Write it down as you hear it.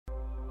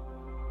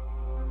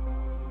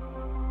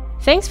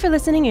Thanks for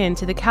listening in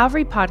to the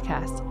Calvary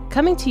Podcast,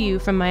 coming to you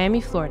from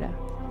Miami, Florida.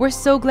 We're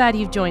so glad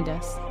you've joined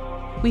us.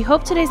 We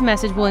hope today's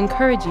message will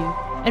encourage you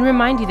and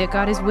remind you that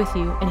God is with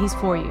you and He's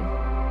for you.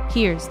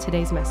 Here's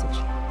today's message.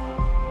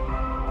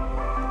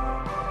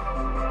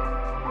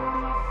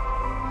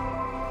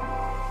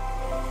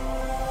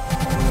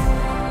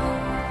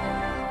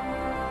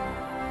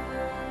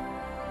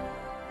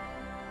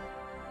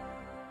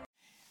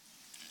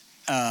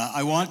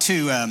 I want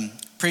to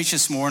teach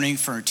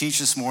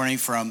this morning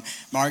from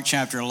Mark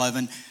chapter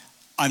 11.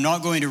 I'm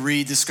not going to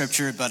read the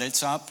scripture, but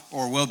it's up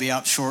or will be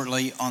up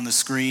shortly on the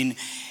screen.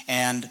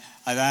 And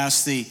I've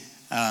asked the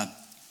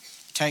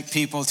tech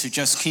people to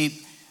just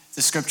keep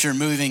the scripture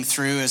moving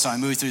through as I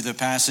move through the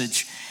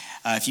passage.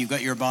 If you've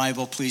got your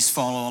Bible, please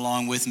follow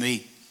along with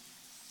me.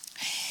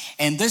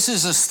 And this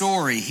is a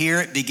story. Here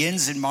it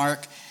begins in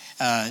Mark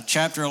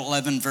chapter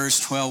 11, verse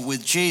 12,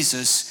 with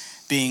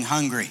Jesus being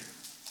hungry.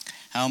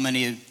 How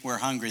many were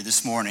hungry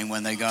this morning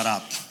when they got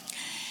up?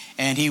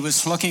 And he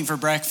was looking for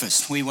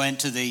breakfast. We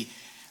went to the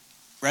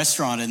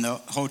restaurant in the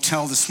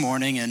hotel this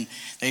morning, and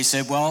they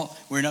said, "Well,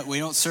 we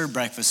don't serve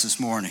breakfast this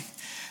morning."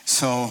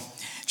 So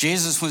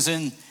Jesus was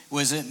in.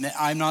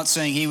 I'm not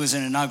saying he was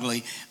in an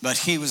ugly, but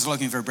he was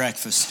looking for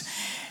breakfast.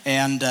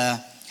 And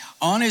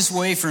on his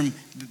way from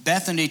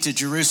Bethany to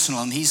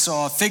Jerusalem, he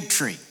saw a fig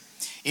tree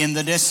in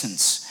the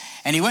distance,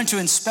 and he went to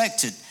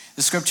inspect it.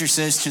 The scripture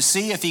says to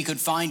see if he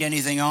could find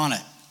anything on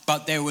it.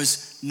 But there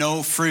was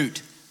no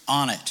fruit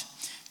on it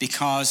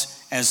because,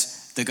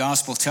 as the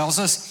gospel tells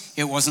us,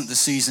 it wasn't the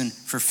season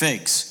for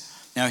figs.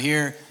 Now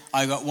here,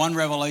 I got one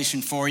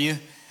revelation for you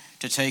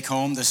to take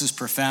home. This is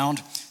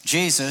profound.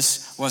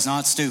 Jesus was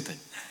not stupid.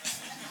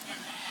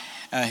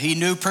 He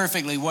knew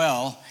perfectly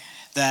well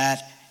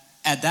that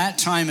at that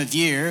time of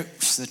year,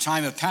 the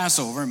time of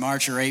Passover,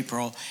 March or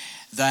April,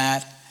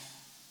 that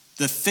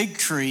the fig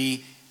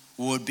tree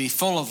would be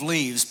full of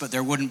leaves, but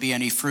there wouldn't be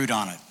any fruit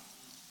on it.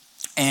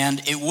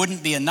 And it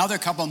wouldn't be another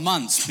couple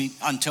months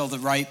until the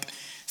ripe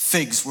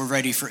figs were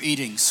ready for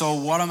eating. So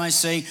what am I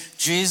saying?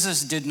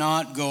 Jesus did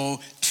not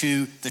go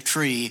to the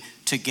tree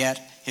to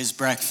get his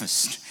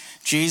breakfast.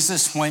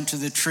 Jesus went to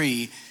the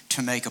tree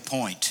to make a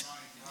point.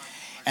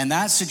 And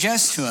that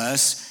suggests to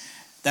us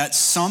that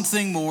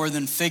something more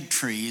than fig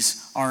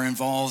trees are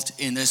involved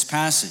in this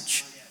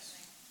passage.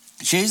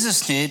 Jesus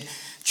did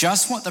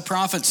just what the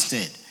prophets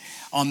did.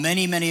 On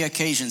many, many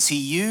occasions, he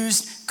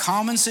used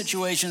common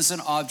situations and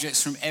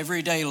objects from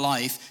everyday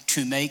life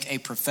to make a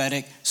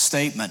prophetic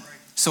statement.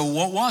 So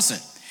what was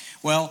it?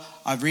 Well,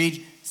 I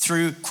read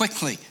through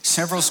quickly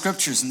several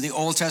scriptures in the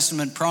Old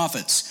Testament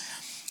prophets.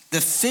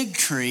 The fig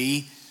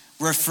tree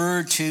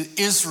referred to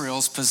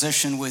Israel's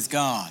position with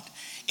God.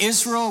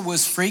 Israel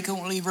was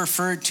frequently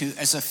referred to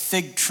as a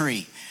fig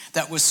tree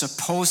that was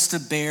supposed to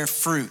bear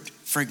fruit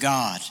for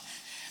God.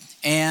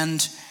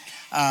 And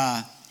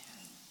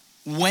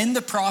when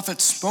the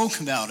prophets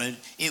spoke about it,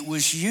 it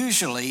was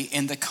usually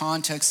in the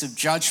context of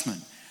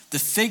judgment. The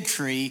fig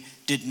tree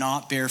did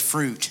not bear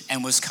fruit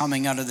and was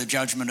coming out of the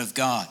judgment of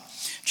God.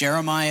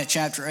 Jeremiah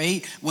chapter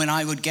 8, when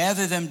I would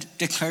gather them,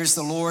 declares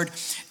the Lord,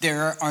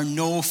 there are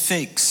no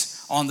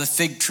figs on the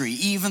fig tree.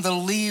 Even the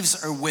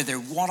leaves are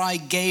withered. What I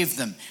gave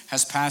them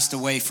has passed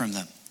away from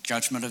them.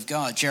 Judgment of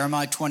God.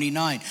 Jeremiah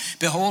 29,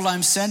 behold,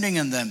 I'm sending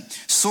in them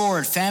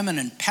sword, famine,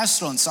 and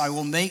pestilence. I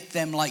will make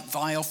them like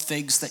vile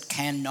figs that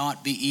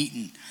cannot be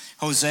eaten.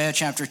 Hosea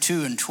chapter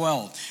 2 and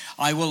 12,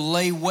 I will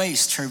lay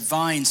waste her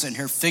vines and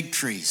her fig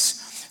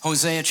trees.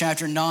 Hosea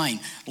chapter 9,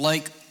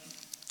 like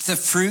the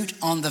fruit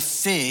on the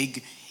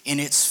fig in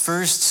its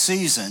first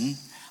season,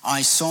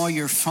 I saw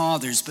your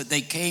fathers, but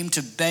they came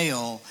to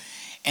Baal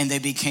and they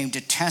became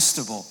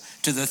detestable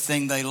to the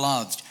thing they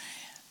loved.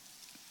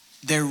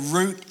 Their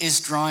root is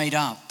dried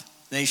up.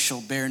 They shall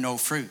bear no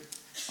fruit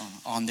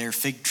on their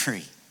fig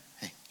tree.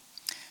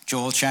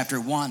 Joel chapter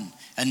 1,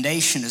 a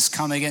nation has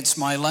come against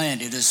my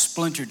land. It has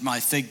splintered my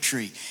fig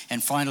tree.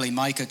 And finally,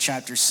 Micah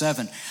chapter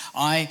 7,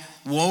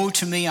 woe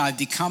to me, I've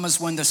become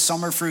as when the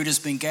summer fruit has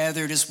been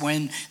gathered, as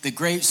when the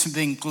grapes have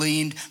been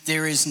gleaned.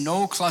 There is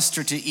no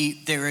cluster to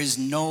eat. There is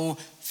no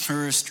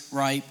first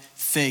ripe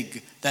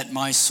fig that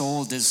my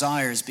soul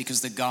desires,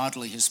 because the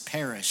godly has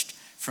perished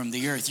from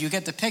the earth. You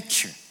get the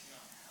picture.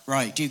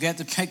 Right, do you get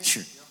the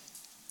picture?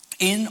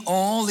 In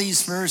all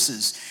these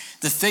verses,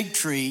 the fig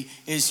tree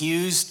is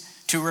used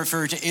to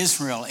refer to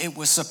Israel. It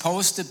was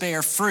supposed to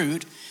bear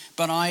fruit,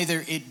 but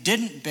either it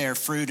didn't bear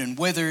fruit and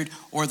withered,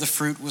 or the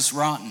fruit was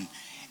rotten.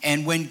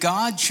 And when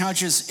God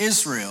judges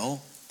Israel,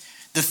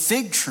 the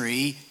fig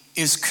tree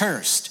is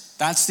cursed.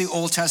 That's the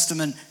Old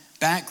Testament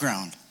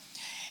background.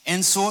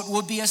 And so it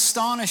would be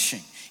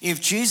astonishing if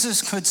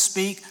Jesus could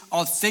speak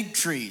of fig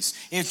trees,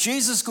 if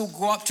Jesus could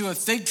go up to a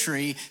fig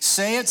tree,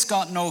 say it's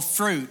got no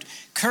fruit,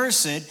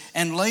 curse it,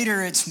 and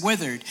later it's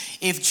withered.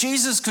 If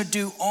Jesus could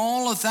do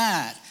all of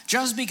that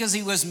just because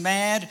he was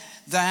mad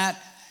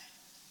that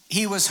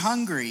he was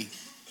hungry,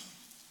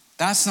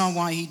 that's not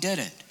why he did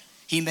it.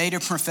 He made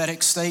a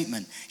prophetic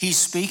statement. He's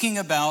speaking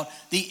about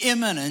the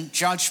imminent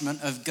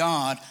judgment of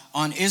God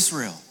on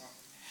Israel.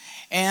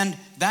 And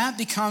that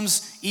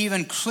becomes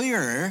even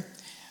clearer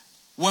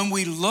when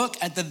we look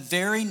at the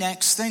very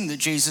next thing that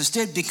Jesus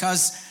did,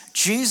 because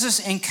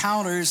Jesus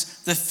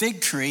encounters the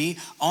fig tree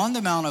on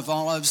the Mount of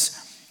Olives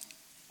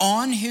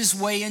on his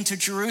way into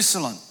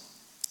Jerusalem.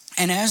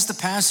 And as the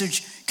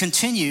passage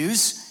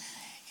continues,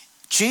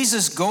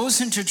 Jesus goes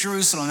into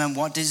Jerusalem, and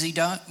what does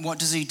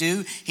he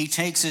do? He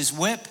takes his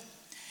whip,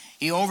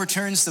 he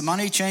overturns the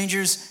money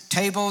changers'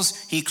 tables,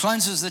 he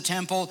cleanses the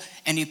temple,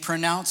 and he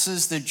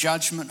pronounces the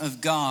judgment of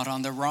God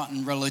on the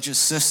rotten religious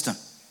system.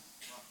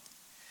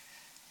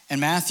 And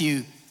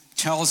Matthew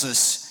tells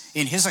us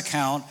in his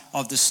account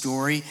of the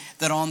story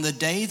that on that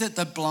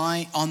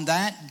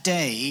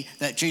day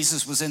that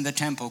Jesus was in the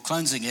temple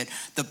cleansing it,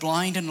 the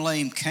blind and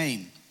lame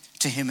came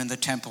to him in the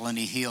temple and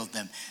he healed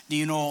them. Do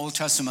you know Old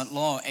Testament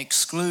law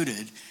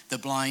excluded the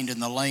blind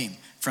and the lame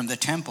from the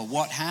temple?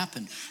 What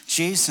happened?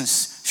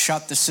 Jesus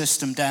shut the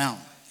system down.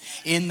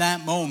 In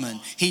that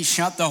moment, he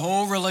shut the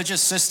whole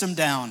religious system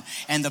down,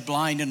 and the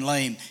blind and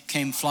lame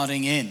came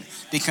flooding in.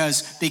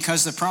 Because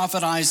the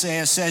prophet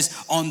Isaiah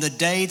says, on the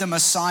day the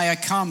Messiah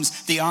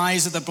comes, the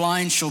eyes of the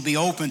blind shall be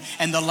opened,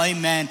 and the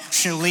lame man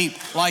shall leap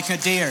like a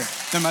deer.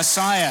 The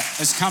Messiah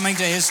is coming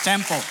to his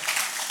temple.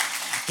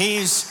 He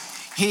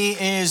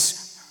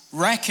is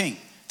wrecking.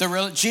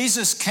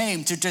 Jesus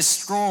came to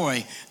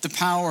destroy the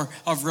power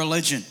of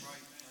religion.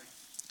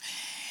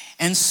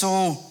 And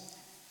so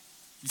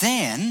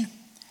then,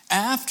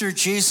 after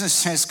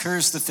Jesus has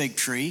cursed the fig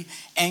tree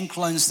and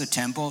cleansed the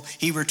temple,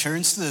 he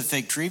returns to the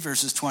fig tree,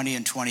 verses 20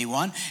 and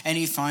 21, and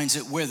he finds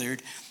it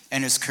withered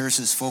and his curse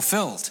is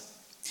fulfilled.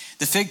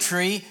 The fig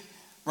tree,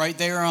 right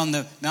there on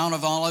the Mount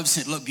of Olives,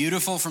 it looked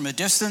beautiful from a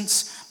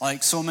distance,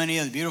 like so many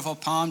of the beautiful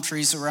palm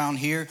trees around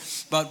here.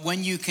 But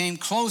when you came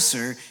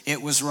closer,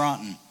 it was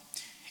rotten.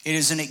 It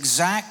is an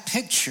exact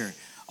picture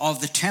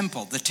of the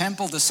temple. The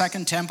temple, the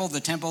second temple, the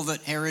temple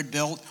that Herod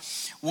built,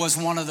 was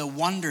one of the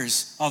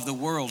wonders of the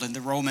world in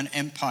the Roman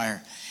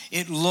Empire.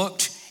 It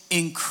looked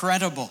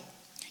incredible,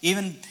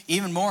 even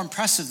more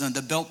impressive than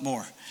the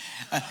Biltmore.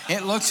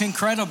 It looked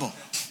incredible.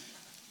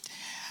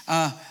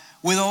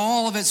 With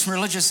all of its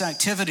religious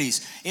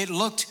activities, it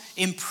looked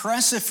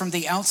impressive from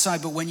the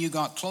outside, but when you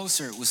got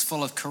closer, it was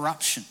full of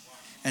corruption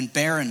and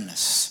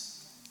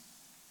barrenness.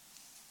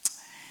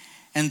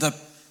 And the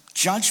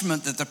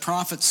judgment that the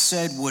prophets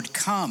said would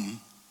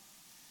come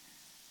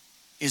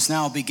is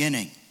now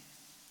beginning.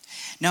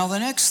 Now, the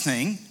next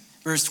thing,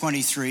 verse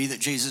 23,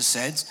 that Jesus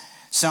said,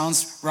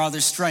 sounds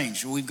rather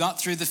strange. We've got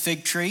through the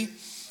fig tree,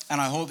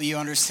 and I hope you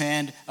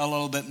understand a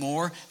little bit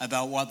more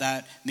about what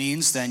that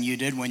means than you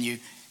did when you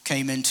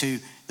came into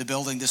the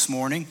building this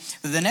morning.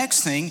 But the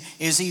next thing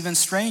is even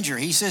stranger.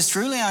 He says,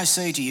 truly I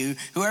say to you,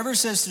 whoever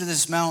says to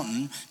this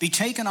mountain, be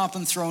taken up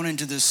and thrown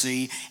into the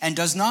sea, and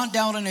does not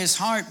doubt in his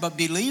heart, but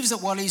believes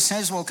that what he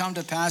says will come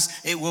to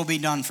pass, it will be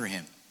done for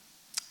him.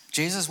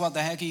 Jesus, what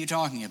the heck are you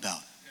talking about?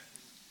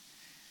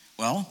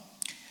 Well,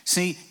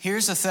 see,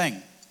 here's the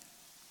thing.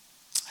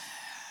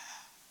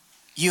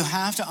 You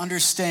have to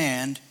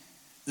understand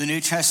the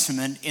New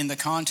Testament in the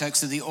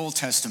context of the Old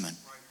Testament.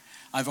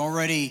 I've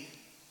already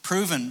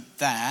proven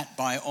that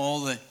by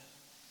all the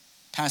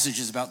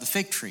passages about the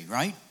fig tree,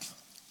 right?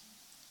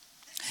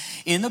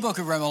 In the book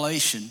of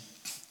Revelation,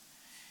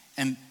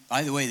 and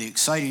by the way, the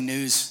exciting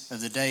news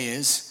of the day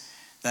is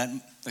that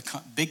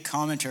the big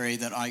commentary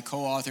that I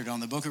co-authored on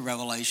the book of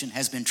Revelation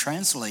has been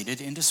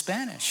translated into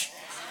Spanish.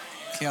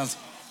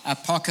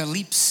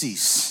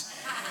 Apocalipsis,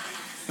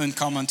 un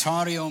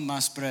comentario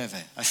más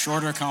breve, a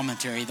shorter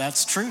commentary.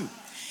 That's true.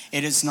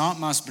 It is not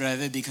más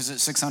breve because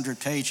it's 600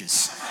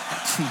 pages.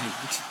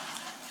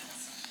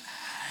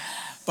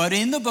 But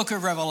in the book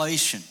of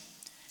Revelation,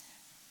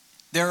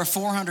 there are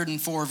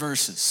 404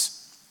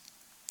 verses.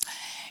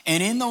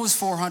 And in those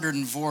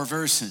 404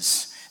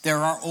 verses, there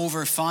are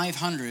over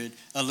 500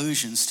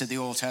 allusions to the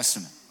Old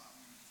Testament.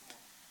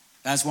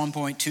 That's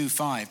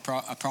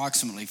 1.25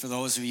 approximately for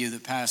those of you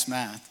that pass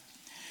math.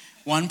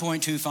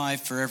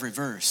 1.25 for every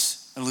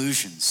verse,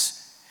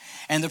 allusions.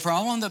 And the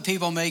problem that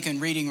people make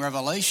in reading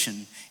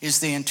Revelation is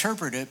they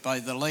interpret it by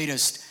the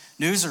latest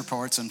news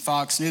reports on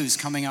Fox News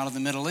coming out of the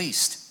Middle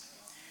East,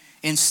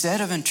 instead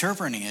of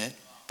interpreting it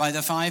by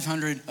the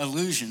 500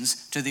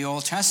 allusions to the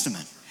Old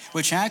Testament,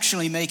 which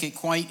actually make it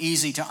quite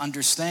easy to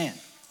understand.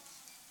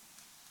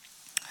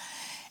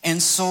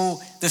 And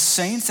so the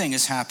same thing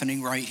is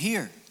happening right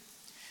here.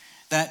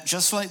 That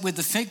just like with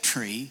the fig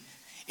tree,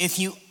 if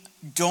you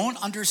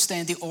don't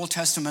understand the Old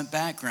Testament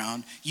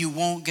background, you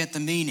won't get the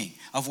meaning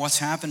of what's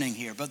happening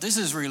here. But this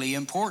is really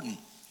important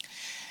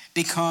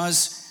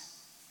because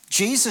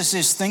Jesus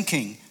is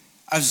thinking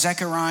of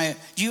Zechariah.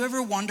 Do you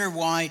ever wonder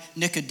why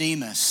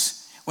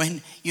Nicodemus,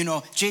 when,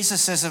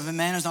 Jesus says if a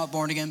man is not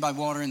born again by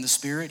water and the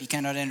Spirit, he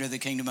cannot enter the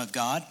kingdom of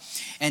God.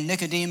 And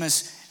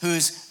Nicodemus,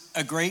 who's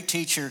a great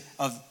teacher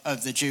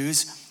of the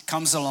Jews,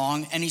 comes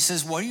along and he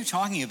says, what are you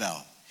talking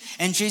about?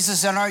 And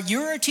Jesus said,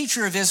 you're a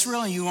teacher of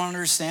Israel and you won't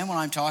understand what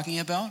I'm talking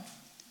about?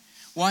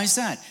 Why is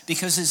that?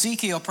 Because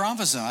Ezekiel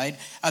prophesied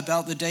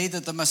about the day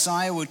that the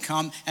Messiah would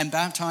come and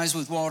baptize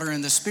with water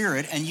and the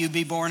Spirit and you'd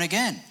be born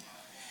again.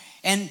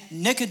 And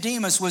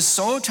Nicodemus was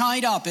so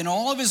tied up in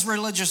all of his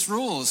religious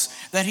rules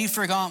that he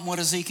forgot what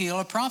Ezekiel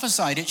had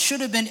prophesied. It should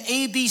have been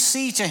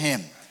ABC to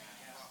him,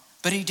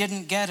 but he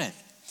didn't get it.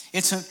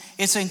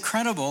 It's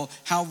incredible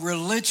how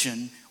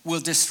religion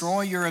will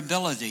destroy your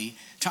ability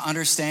to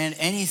understand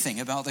anything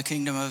about the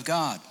kingdom of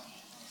God.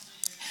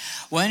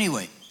 Well,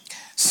 anyway,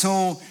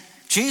 so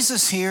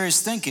Jesus here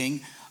is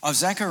thinking of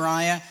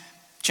Zechariah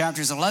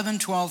chapters 11,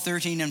 12,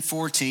 13, and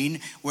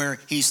 14, where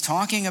he's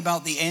talking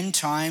about the end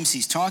times.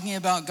 He's talking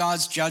about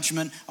God's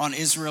judgment on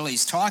Israel.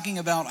 He's talking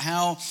about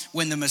how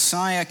when the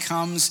Messiah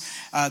comes,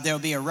 there'll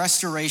be a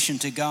restoration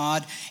to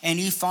God. And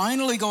he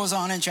finally goes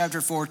on in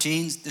chapter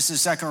 14. This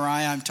is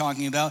Zechariah I'm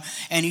talking about.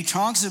 And he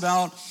talks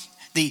about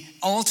the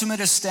ultimate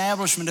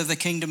establishment of the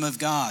kingdom of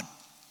God.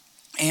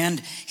 And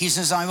he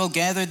says, I will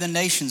gather the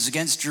nations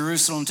against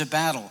Jerusalem to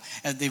battle.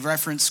 The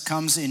reference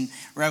comes in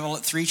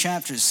 3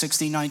 chapters,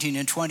 16, 19,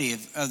 and 20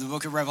 of the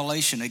book of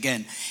Revelation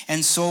again.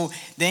 And so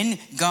then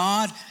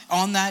God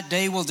on that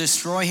day will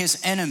destroy his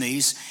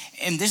enemies.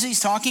 And this he's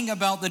talking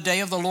about the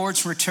day of the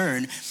Lord's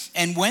return.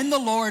 And when the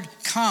Lord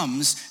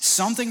comes,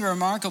 something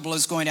remarkable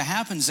is going to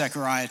happen,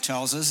 Zechariah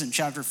tells us in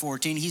chapter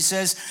 14. He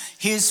says,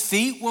 his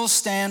feet will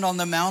stand on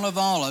the Mount of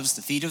Olives,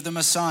 the feet of the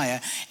Messiah,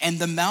 and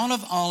the Mount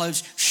of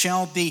Olives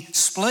shall be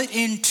split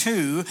in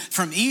two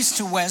from east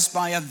to west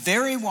by a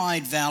very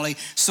wide valley,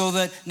 so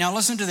that, now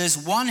listen to this,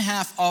 one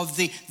half of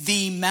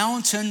the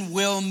mountain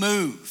will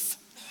move.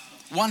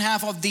 One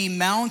half of the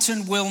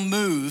mountain will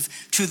move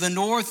to the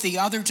north, the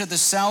other to the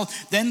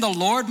south. Then the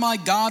Lord my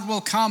God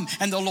will come,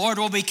 and the Lord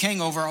will be king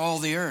over all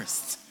the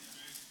earth.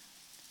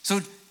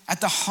 So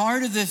at the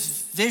heart of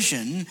this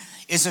vision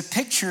is a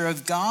picture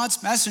of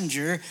God's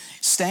messenger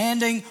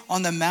standing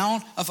on the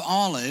Mount of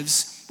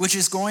Olives, which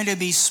is going to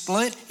be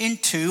split in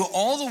two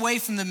all the way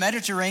from the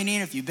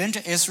Mediterranean. If you've been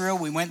to Israel,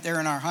 we went there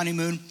in our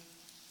honeymoon,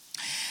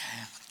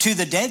 to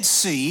the Dead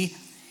Sea.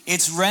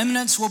 Its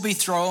remnants will be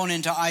thrown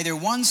into either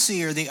one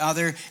sea or the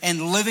other,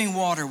 and living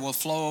water will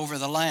flow over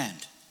the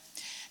land.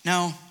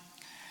 Now,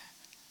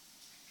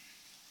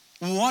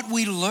 what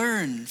we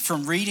learn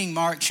from reading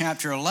Mark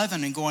chapter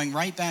 11 and going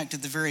right back to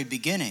the very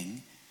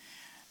beginning,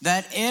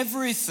 that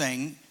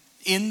everything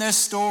in this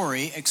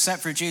story,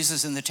 except for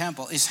Jesus in the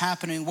temple, is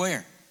happening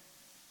where?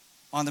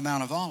 On the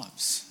Mount of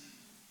Olives.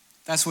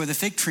 That's where the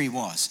fig tree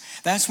was.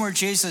 That's where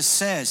Jesus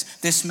says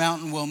this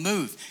mountain will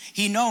move.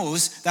 He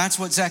knows that's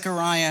what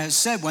Zechariah has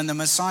said. When the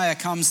Messiah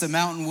comes, the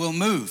mountain will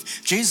move.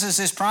 Jesus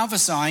is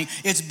prophesying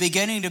it's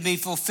beginning to be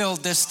fulfilled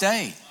this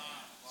day.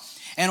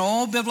 And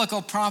all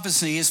biblical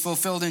prophecy is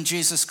fulfilled in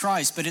Jesus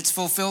Christ, but it's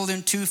fulfilled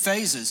in two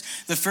phases.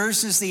 The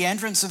first is the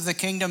entrance of the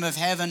kingdom of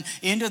heaven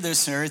into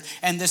this earth,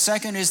 and the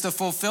second is the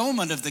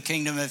fulfillment of the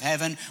kingdom of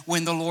heaven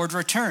when the Lord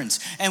returns.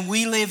 And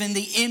we live in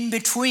the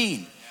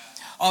in-between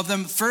of the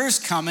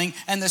first coming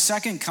and the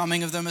second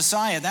coming of the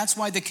Messiah. That's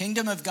why the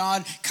kingdom of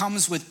God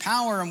comes with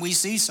power, and we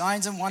see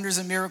signs and wonders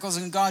and miracles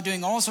and God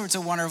doing all sorts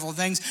of wonderful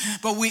things.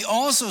 But we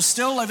also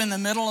still live in the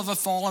middle of a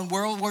fallen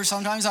world where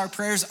sometimes our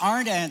prayers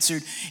aren't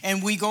answered,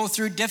 and we go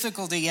through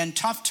difficulty and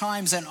tough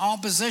times and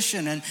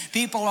opposition, and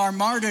people are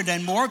martyred,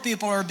 and more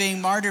people are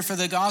being martyred for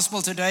the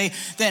gospel today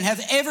than have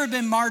ever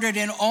been martyred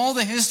in all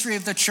the history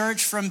of the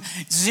church from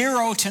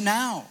zero to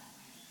now.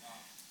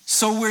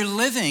 So we're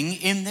living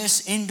in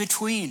this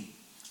in-between.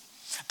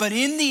 But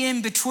in the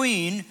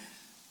in-between,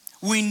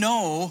 we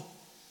know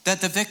that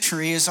the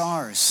victory is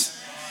ours.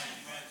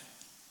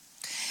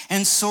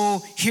 And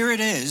so here it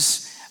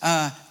is,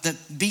 that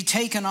be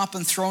taken up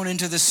and thrown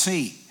into the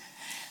sea.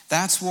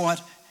 That's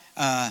what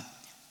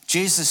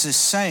Jesus is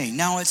saying.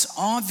 Now it's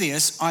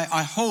obvious,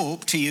 I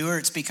hope to you, or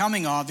it's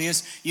becoming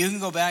obvious. You can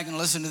go back and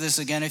listen to this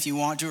again if you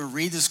want to, or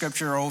read the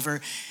scripture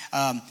over.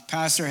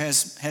 Pastor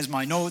has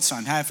my notes.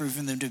 I'm happy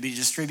for them to be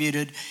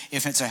distributed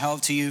if it's a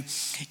help to you.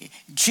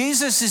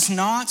 Jesus is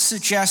not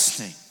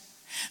suggesting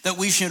that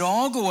we should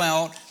all go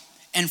out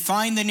and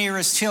find the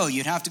nearest hill.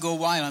 You'd have to go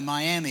wild in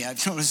Miami.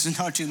 I've noticed there's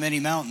not too many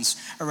mountains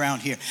around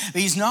here.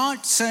 But he's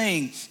not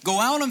saying go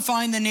out and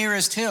find the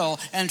nearest hill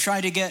and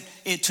try to get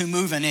it to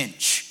move an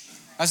inch.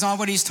 That's not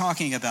what he's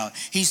talking about.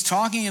 He's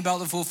talking about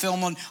the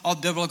fulfillment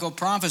of biblical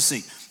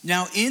prophecy.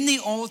 Now, in the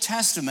Old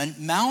Testament,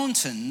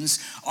 mountains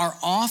are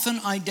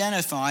often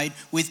identified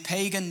with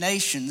pagan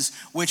nations,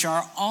 which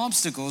are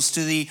obstacles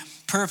to the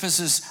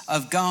purposes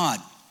of God.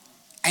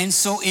 And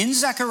so in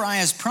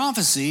Zechariah's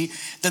prophecy,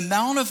 the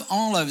Mount of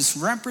Olives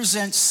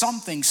represents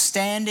something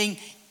standing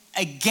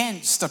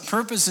against the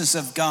purposes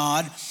of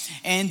God,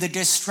 and the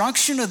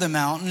destruction of the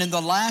mountain in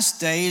the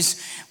last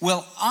days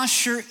will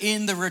usher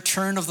in the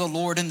return of the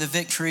Lord and the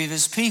victory of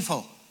his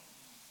people.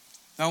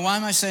 Now, why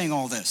am I saying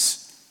all this?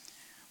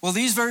 Well,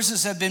 these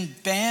verses have been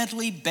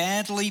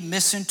badly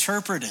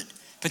misinterpreted,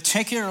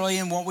 particularly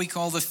in what we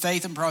call the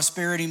faith and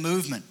prosperity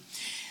movement.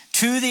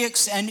 To the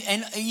extent,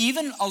 and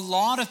even a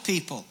lot of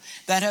people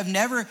that have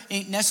never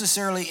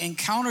necessarily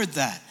encountered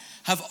that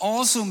have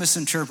also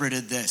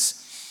misinterpreted this.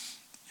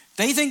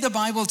 They think the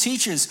Bible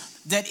teaches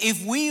that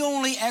if we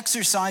only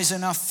exercise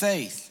enough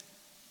faith,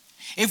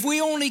 if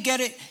we only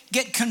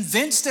get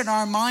convinced in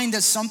our mind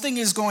that something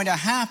is going to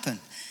happen,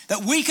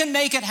 that we can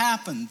make it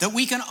happen, that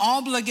we can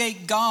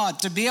obligate God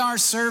to be our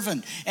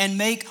servant and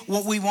make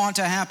what we want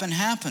to happen,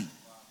 happen.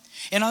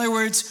 In other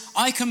words,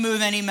 I can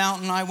move any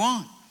mountain I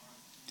want.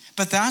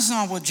 But that's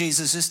not what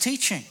Jesus is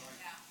teaching.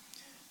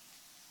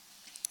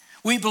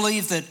 We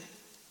believe that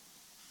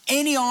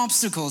any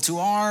obstacle to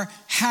our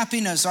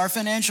happiness, our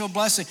financial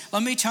blessing,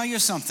 let me tell you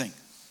something.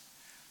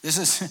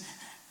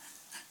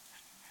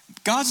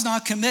 God's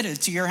not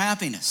committed to your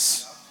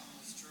happiness.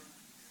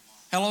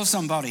 Hello,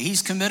 somebody.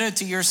 He's committed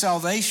to your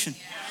salvation,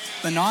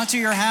 but not to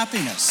your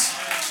happiness.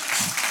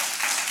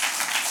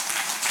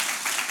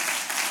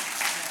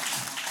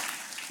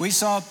 We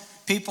saw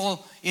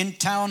people in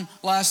town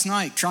last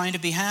night trying to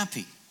be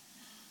happy.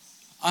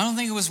 I don't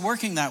think it was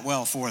working that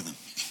well for them.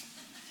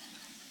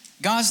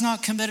 God's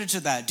not committed to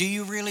that. Do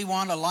you really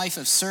want a life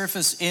of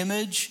surface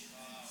image?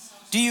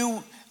 Do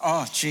you?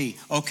 Oh, gee.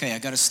 Okay, I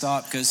got to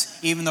stop because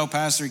even though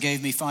Pastor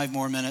gave me 5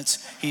 more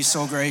minutes, he's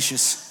so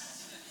gracious.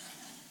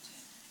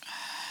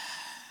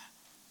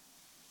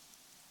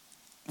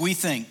 We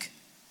think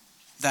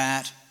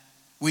that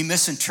we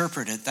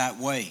misinterpret it that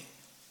way.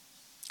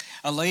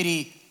 A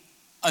lady,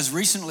 as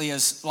recently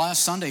as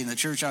last Sunday in the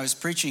church I was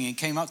preaching, and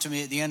came up to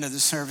me at the end of the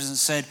service and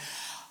said,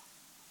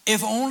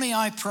 if only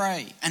I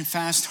pray and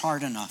fast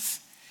hard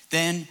enough,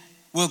 then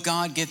will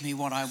God give me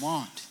what I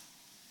want?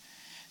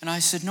 And I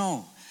said,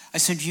 no. I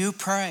said, you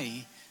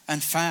pray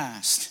and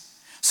fast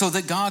so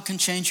that God can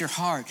change your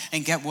heart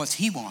and get what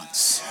He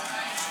wants.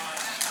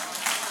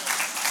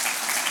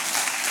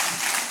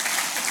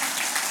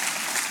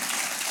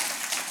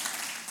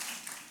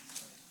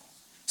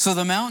 So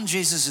the mountain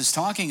Jesus is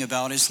talking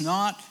about is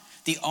not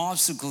the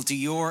obstacle to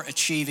your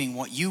achieving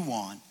what you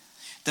want.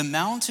 The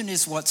mountain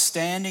is what's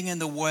standing in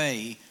the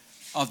way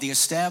of the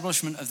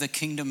establishment of the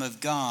kingdom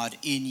of God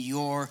in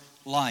your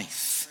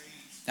life.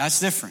 That's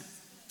different.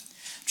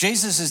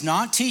 Jesus is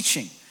not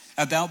teaching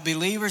about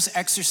believers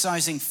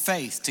exercising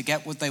faith to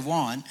get what they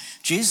want.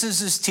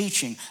 Jesus is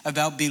teaching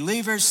about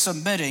believers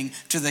submitting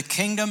to the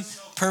kingdom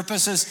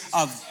purposes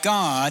of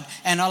God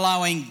and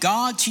allowing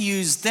God to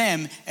use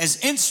them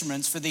as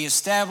instruments for the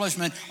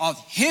establishment of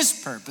His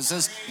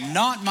purposes,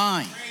 not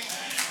mine.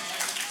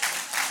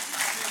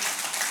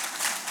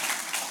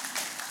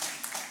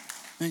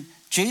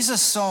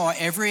 Jesus saw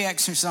every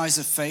exercise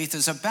of faith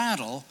as a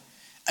battle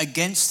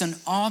against an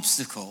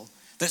obstacle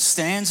that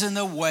stands in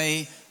the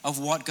way of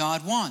what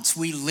God wants.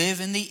 We live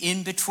in the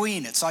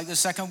in-between. It's like the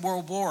Second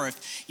World War.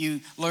 If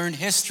you learn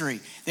history,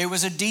 there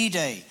was a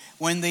D-Day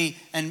when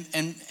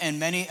and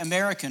many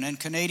American and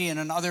Canadian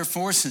and other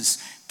forces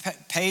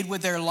paid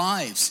with their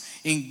lives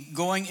in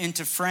going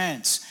into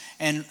France,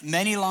 and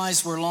many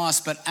lives were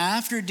lost. But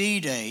after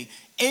D-Day,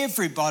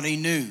 everybody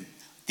knew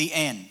the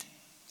end.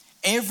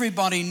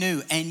 Everybody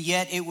knew, and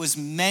yet it was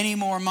many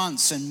more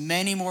months and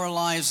many more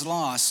lives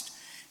lost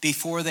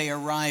before they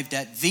arrived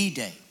at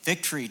V-Day,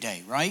 Victory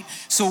Day, right?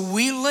 So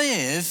we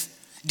live,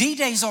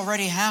 D-Day's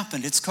already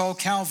happened. It's called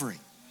Calvary.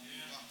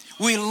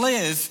 We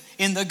live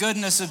in the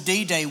goodness of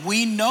D-Day.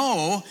 We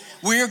know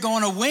we're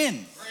going to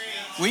win.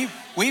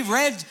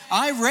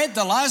 I read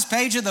the last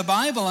page of the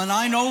Bible and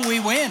I know we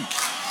win.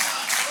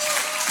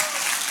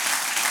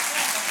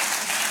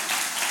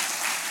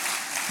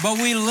 But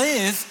we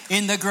live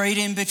in the great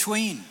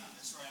in-between.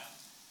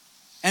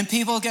 And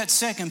people get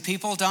sick and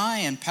people die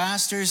and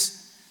pastors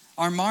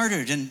are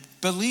martyred and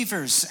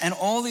believers and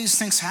all these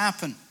things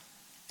happen.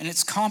 And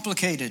it's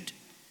complicated,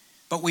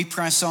 but we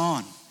press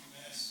on.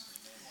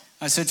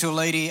 I said to a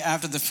lady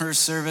after the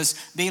first service,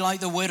 be like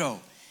the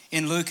widow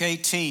in Luke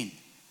 18.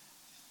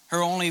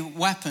 Her only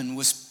weapon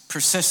was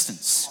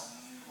persistence,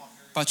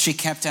 but she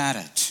kept at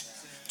it.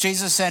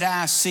 Jesus said,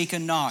 ask, seek,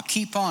 and knock.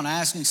 Keep on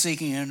asking,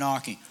 seeking, and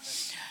knocking.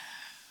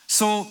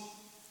 So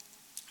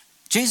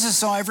Jesus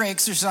saw every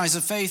exercise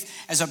of faith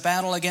as a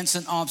battle against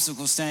an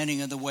obstacle standing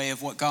in the way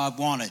of what God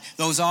wanted.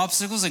 Those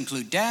obstacles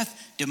include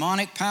death,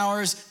 demonic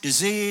powers,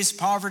 disease,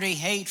 poverty,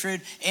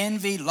 hatred,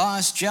 envy,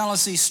 lust,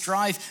 jealousy,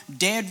 strife,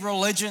 dead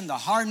religion, the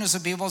hardness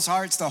of people's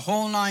hearts, the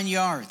whole 9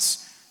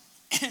 yards.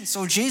 And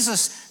so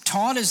Jesus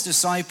taught His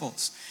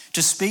disciples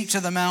to speak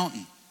to the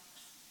mountain.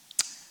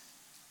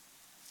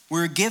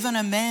 We're given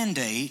a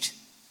mandate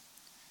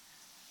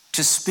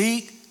to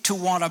speak to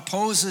what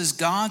opposes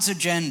God's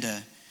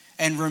agenda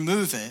and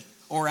remove it,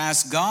 or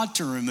ask God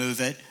to remove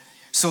it,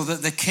 so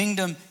that the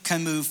kingdom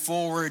can move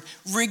forward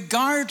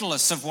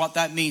regardless of what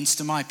that means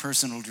to my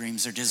personal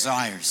dreams or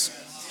desires.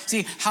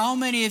 See, how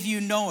many of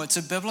you know it's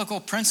a biblical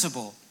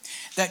principle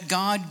that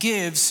God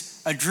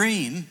gives a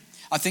dream?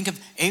 I think of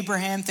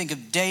Abraham, think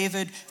of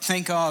David,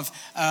 think of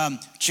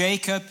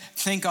Jacob,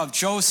 think of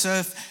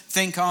Joseph,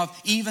 think of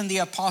even the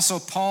Apostle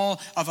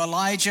Paul, of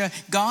Elijah.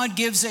 God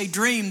gives a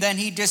dream, then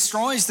He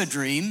destroys the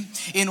dream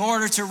in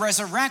order to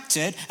resurrect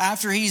it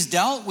after He's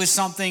dealt with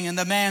something in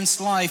the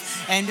man's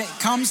life, and it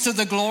comes to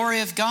the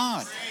glory of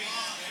God.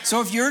 So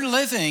if you're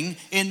living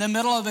in the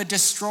middle of a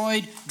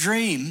destroyed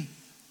dream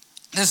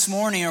this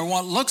morning, or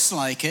what looks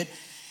like it,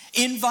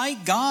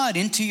 invite God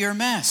into your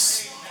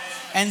mess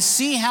and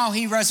see how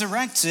He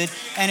resurrects it,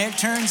 and it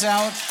turns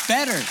out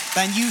better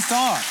than you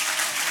thought.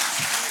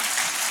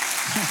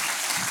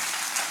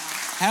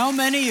 How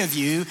many of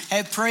you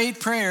have prayed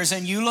prayers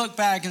and you look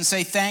back and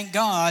say, thank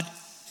God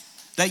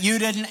that you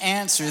didn't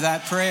answer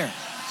that prayer?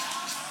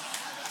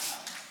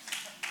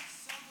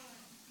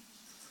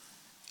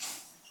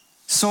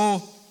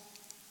 So,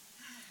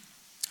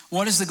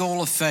 what is the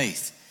goal of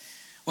faith?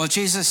 Well,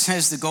 Jesus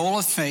says the goal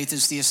of faith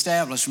is the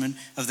establishment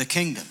of the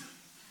kingdom.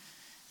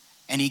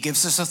 And he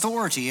gives us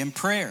authority in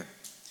prayer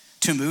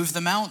to move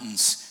the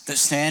mountains that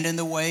stand in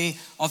the way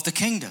of the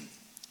kingdom.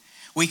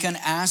 We can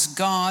ask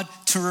God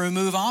to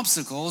remove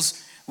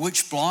obstacles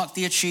which block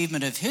the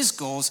achievement of his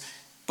goals,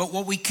 but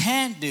what we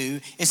can't do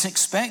is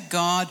expect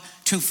God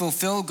to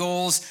fulfill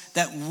goals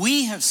that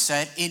we have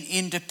set in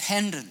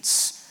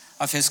independence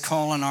of his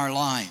call in our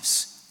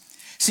lives.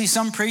 See,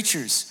 some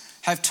preachers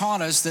have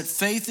taught us that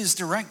faith is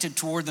directed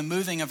toward the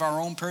moving of our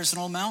own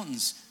personal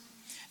mountains.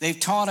 They've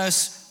taught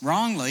us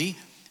wrongly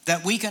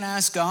that we can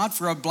ask God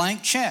for a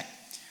blank check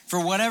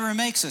for whatever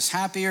makes us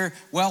happier,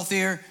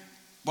 wealthier,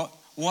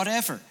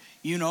 whatever.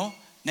 You know,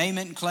 name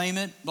it and claim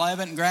it, blab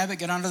it and grab it,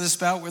 get under the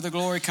spout where the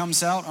glory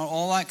comes out,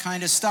 all that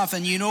kind of stuff.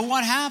 And you know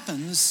what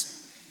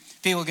happens?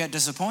 People get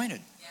disappointed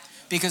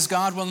because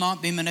God will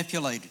not be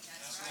manipulated.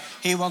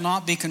 He will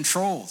not be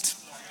controlled.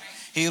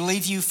 He'll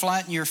leave you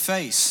flat in your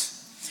face.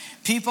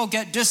 People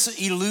get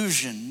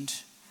disillusioned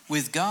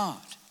with God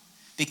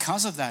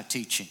because of that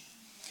teaching.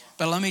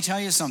 But let me tell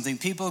you something.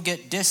 People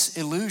get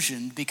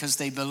disillusioned because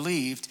they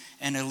believed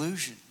an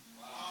illusion.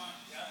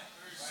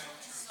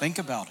 Think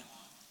about it.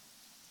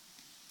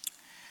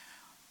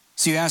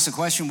 So you ask the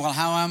question, well,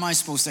 how am I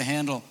supposed to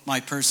handle my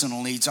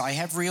personal needs? I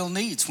have real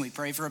needs. We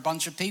pray for a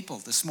bunch of people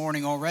this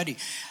morning already.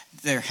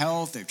 Their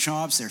health, their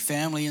jobs, their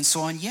family, and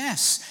so on.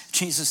 Yes,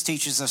 Jesus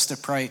teaches us to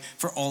pray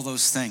for all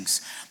those things.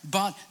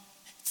 But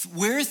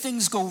where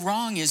things go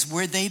wrong is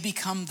where they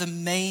become the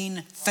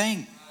main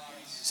thing.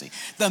 See,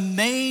 the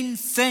main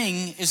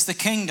thing is the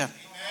kingdom.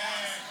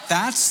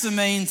 That's the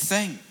main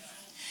thing.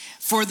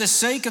 For the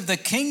sake of the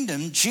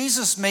kingdom,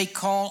 Jesus may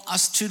call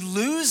us to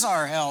lose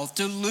our health,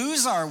 to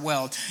lose our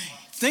wealth.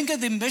 Think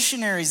of the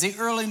missionaries, the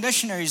early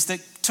missionaries that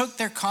took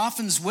their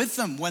coffins with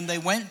them when they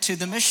went to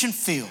the mission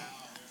field.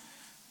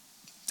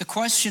 The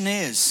question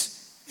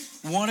is,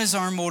 what is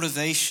our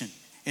motivation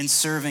in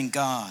serving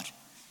God?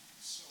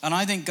 And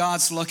I think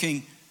God's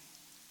looking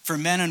for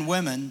men and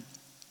women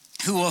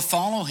who will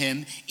follow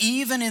him,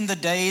 even in the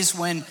days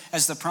when,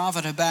 as the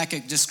prophet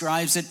Habakkuk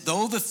describes it,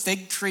 though the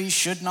fig tree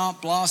should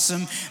not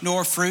blossom,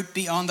 nor fruit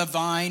be on the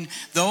vine,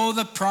 though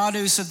the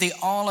produce of the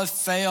olive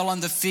fail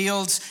and the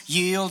fields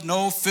yield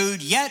no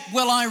food, yet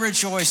will I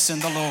rejoice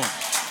in the Lord.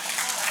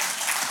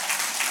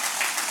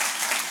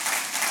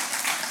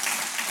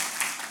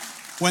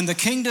 When the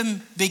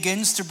kingdom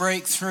begins to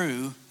break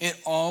through, it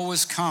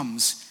always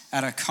comes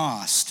at a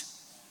cost.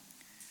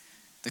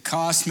 The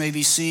cost may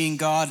be seeing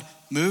God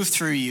move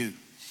through you,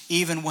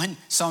 even when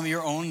some of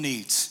your own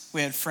needs.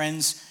 We had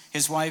friends,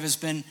 his wife has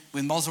been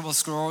with multiple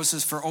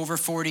sclerosis for over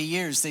 40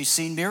 years. They've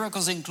seen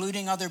miracles,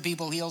 including other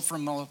people healed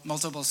from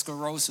multiple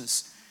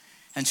sclerosis.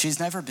 And she's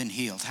never been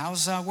healed. How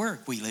does that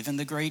work? We live in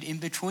the great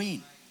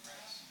in-between.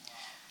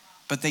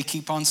 But they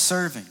keep on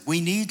serving.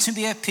 We need to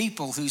be a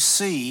people who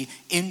see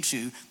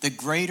into the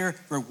greater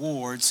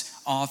rewards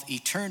of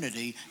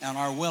eternity and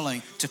are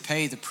willing to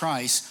pay the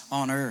price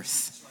on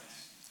earth.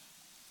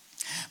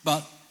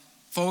 But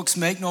folks,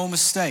 make no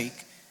mistake,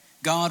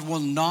 God will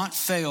not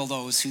fail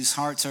those whose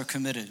hearts are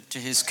committed to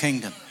his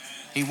kingdom.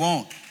 He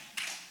won't.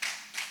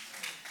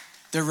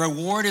 The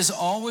reward is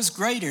always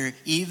greater,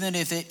 even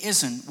if it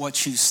isn't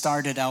what you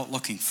started out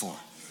looking for.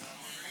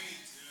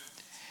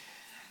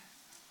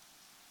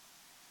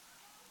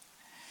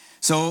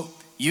 So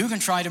you can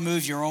try to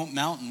move your own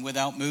mountain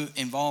without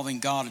involving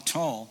God at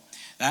all.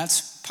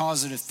 That's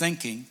positive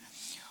thinking,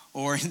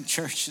 or in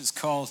church it's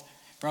called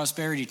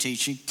prosperity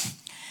teaching.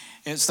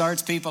 It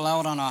starts people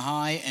out on a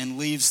high and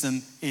leaves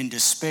them in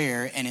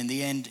despair, and in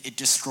the end, it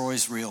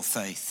destroys real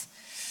faith.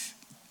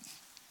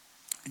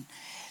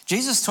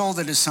 Jesus told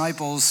the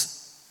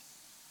disciples,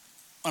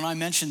 when I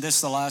mentioned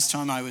this the last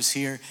time I was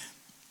here,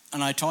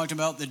 and I talked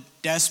about the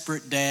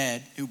desperate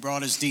dad who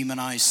brought his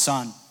demonized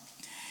son,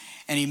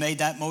 and he made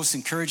that most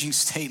encouraging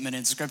statement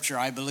in Scripture,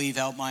 I believe,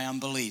 help my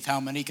unbelief. How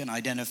many can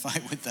identify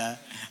with that?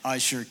 I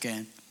sure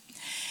can.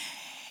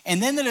 And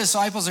then the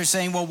disciples are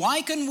saying, well,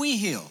 why couldn't we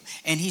heal?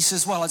 And he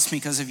says, well, it's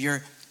because of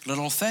your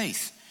little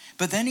faith.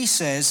 But then he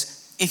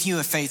says, if you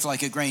have faith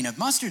like a grain of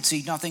mustard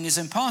seed, nothing is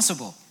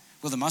impossible.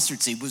 Well, the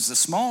mustard seed was the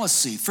smallest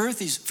seed.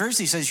 First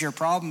he says your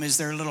problem is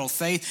their little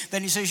faith.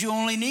 Then he says you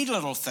only need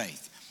little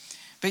faith.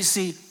 But you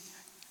see,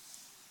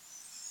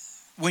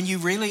 when you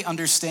really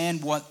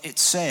understand what it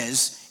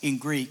says in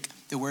Greek,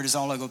 the word is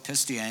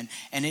oligopistein,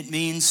 and it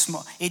means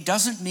small. It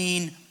doesn't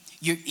mean,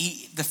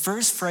 the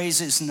first phrase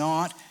is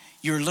not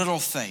your little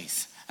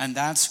faith, and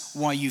that's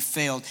why you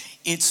failed.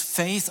 It's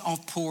faith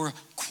of poor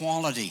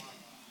quality.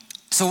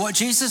 So what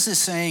Jesus is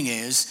saying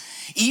is,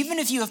 even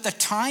if you have the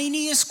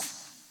tiniest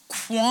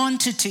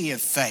quantity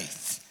of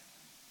faith,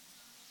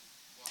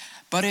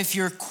 but if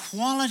your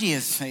quality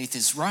of faith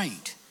is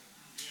right,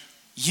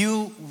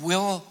 you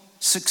will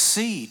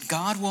succeed.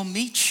 God will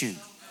meet you.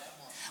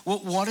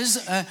 What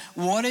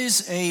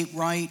is a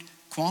right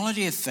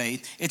quality of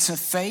faith? It's a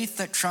faith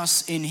that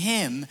trusts in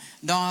him,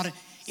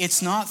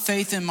 it's not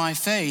faith in my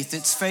faith,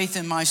 it's faith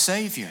in my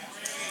Savior.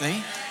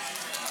 See?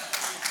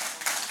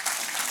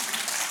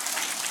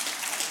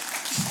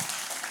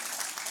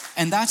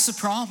 And that's the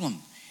problem.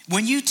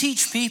 When you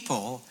teach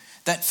people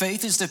that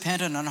faith is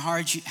dependent on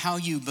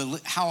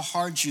how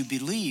hard you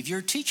believe,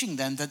 you're teaching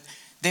them that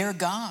they're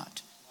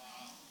God.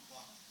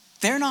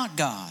 They're not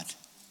God.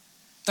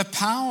 The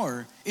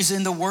power is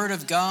in the Word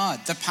of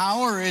God. The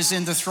power is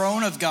in the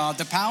throne of God.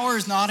 The power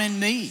is not in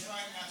me.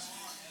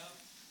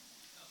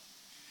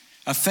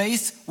 A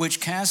faith which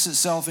casts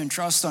itself in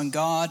trust on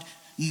God,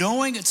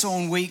 knowing its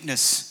own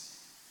weakness,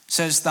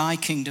 says, thy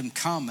kingdom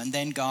come, and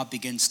then God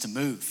begins to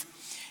move.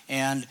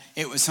 And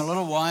it was a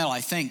little while,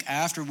 I think,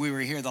 after we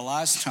were here the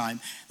last time,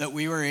 that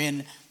we were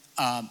in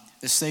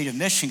the state of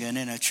Michigan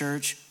in a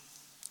church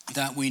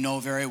that we know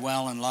very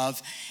well and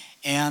love.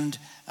 And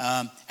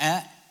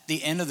at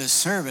the end of the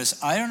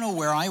service, I don't know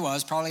where I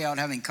was, probably out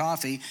having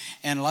coffee,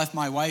 and left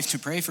my wife to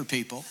pray for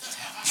people.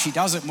 She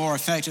does it more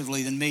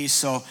effectively than me,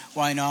 so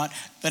why not?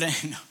 But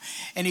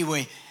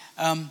anyway,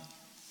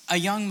 a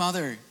young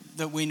mother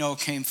that we know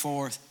came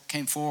forward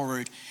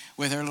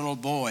with her little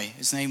boy.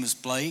 His name was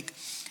Blake.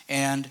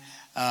 And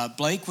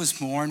Blake was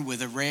born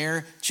with a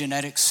rare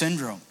genetic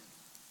syndrome.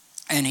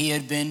 And he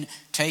had been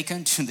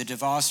taken to the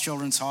DeVos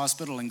Children's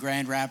Hospital in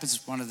Grand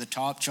Rapids, one of the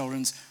top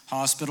children's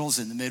hospitals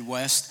in the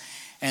Midwest.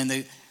 And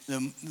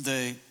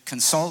the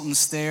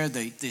consultants there,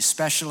 the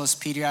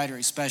specialists,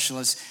 pediatric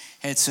specialists,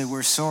 had said,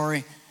 we're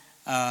sorry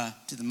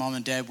to the mom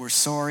and dad, we're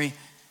sorry,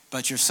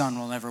 but your son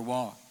will never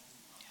walk.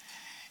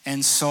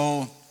 And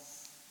so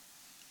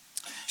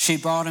she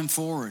brought him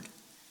forward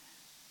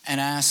and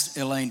asked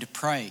Elaine to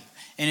pray.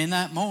 And in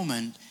that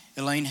moment,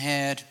 Elaine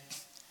had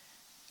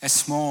a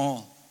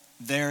small,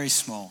 very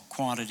small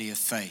quantity of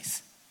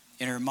faith.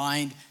 In her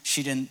mind,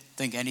 she didn't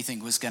think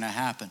anything was going to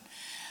happen.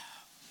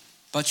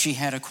 But she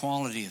had a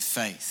quality of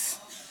faith.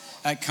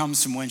 That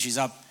comes from when she's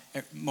up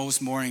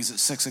most mornings at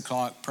 6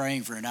 o'clock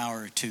praying for an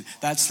hour or two.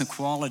 That's the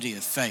quality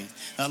of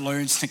faith that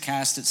learns to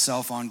cast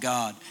itself on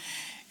God.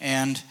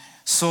 And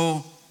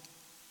so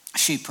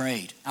she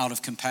prayed out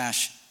of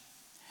compassion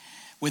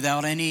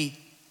without any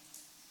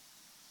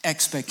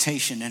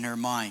expectation in her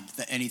mind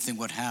that anything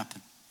would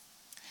happen.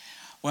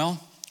 Well,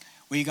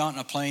 we got in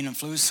a plane and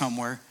flew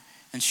somewhere,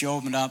 and she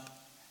opened up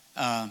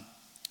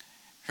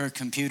her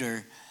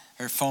computer,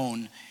 her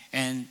phone,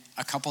 and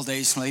a couple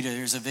days later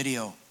there's a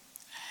video.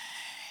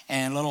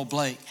 And little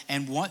Blake,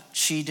 and what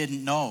she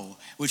didn't know,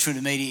 which would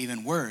have made it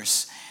even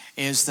worse,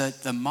 is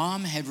that the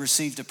mom had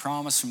received a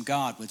promise from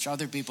God, which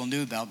other people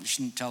knew about, but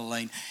she didn't tell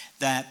Elaine,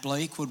 that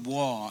Blake would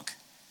walk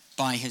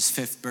by his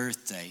 5th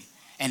birthday.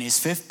 And his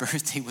 5th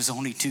birthday was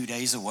only 2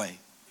 days away.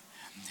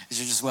 It's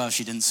just, well,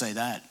 she didn't say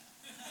that.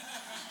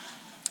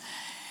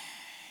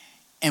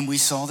 And we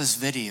saw this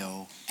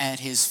video at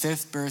his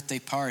 5th birthday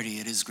party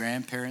at his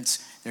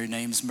grandparents. Their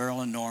names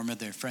Merle and Norma,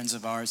 they're friends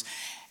of ours.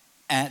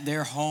 At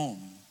their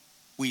home,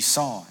 we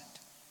saw it.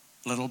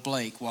 Little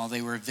Blake, while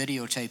they were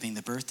videotaping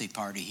the birthday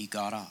party, he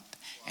got up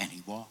and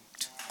he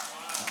walked.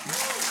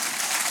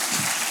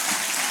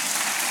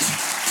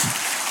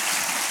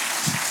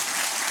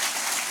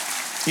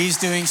 He's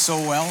doing so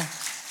well.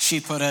 She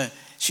put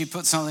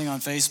something on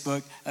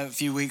Facebook a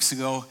few weeks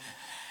ago.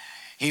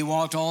 He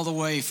walked all the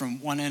way from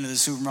one end of the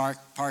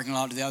supermarket parking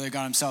lot to the other,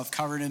 got himself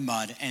covered in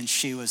mud, and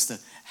she was the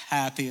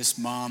happiest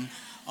mom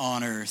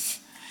on earth,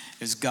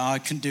 because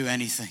God can do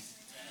anything.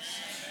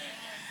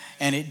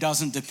 And it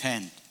doesn't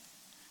depend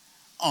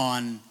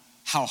on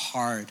how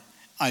hard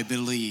I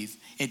believe.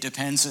 It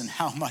depends on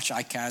how much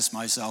I cast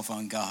myself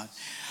on God.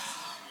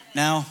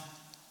 Now,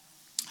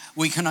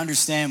 we can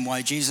understand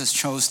why Jesus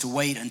chose to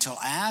wait until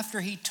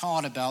after he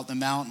taught about the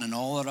mountain and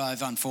all that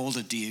I've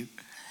unfolded to you.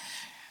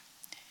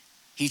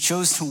 He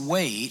chose to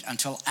wait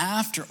until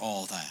after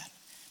all that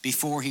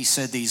before he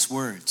said these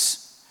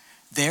words.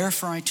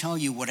 Therefore, I tell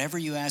you, whatever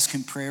you ask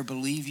in prayer,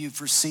 believe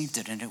you've received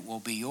it and it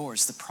will be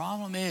yours. The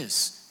problem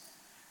is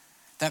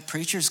that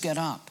preachers get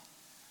up.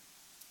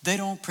 They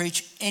don't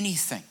preach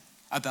anything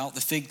about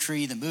the fig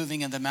tree, the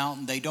moving of the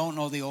mountain. They don't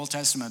know the Old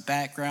Testament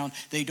background.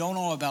 They don't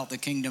know about the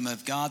kingdom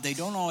of God. They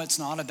don't know it's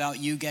not about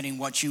you getting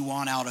what you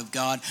want out of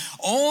God.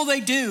 All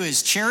they do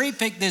is cherry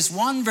pick this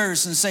one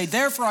verse and say,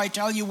 therefore I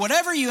tell you,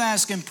 whatever you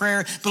ask in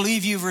prayer,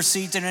 believe you've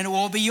received it and it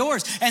will be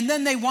yours. And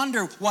then they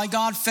wonder why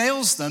God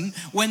fails them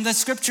when the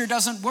scripture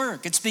doesn't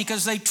work. It's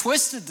because they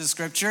twisted the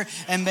scripture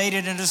and made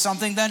it into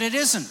something that it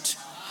isn't.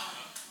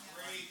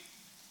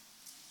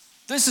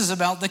 This is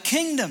about the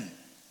kingdom.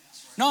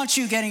 Not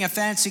you getting a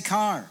fancy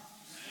car.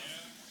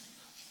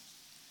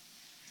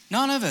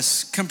 None of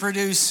us can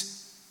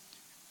produce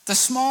the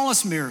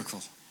smallest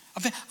miracle.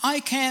 I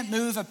can't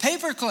move a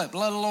paperclip,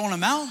 let alone a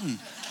mountain,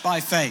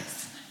 by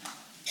faith.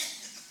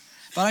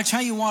 But I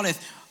tell you what,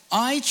 if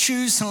I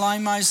choose to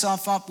line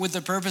myself up with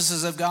the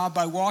purposes of God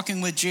by walking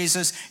with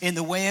Jesus in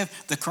the way of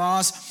the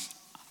cross,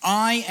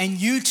 I and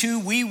you too,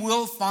 we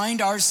will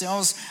find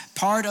ourselves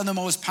part of the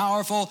most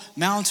powerful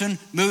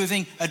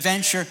mountain-moving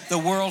adventure the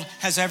world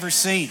has ever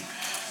seen.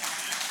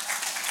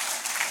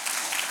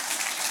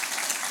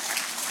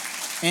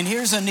 And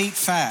here's a neat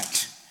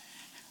fact.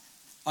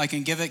 I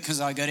can give it because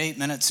I got 8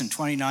 minutes and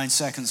 29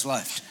 seconds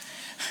left.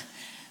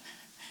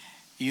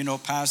 You know,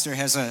 Pastor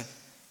has a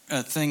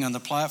thing on the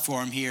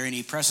platform here, and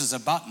he presses a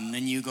button,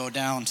 and you go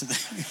down to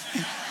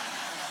the...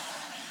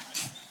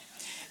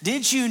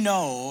 Did you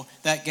know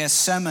that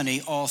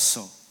Gethsemane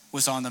also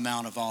was on the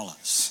Mount of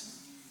Olives?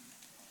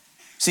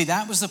 See,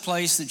 that was the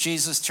place that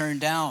Jesus turned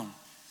down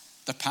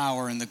the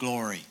power and the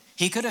glory.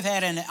 He could have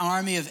had an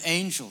army of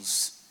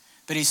angels,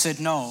 but he said,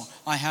 no,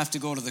 I have to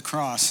go to the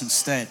cross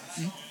instead.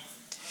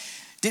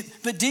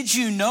 But did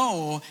you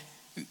know,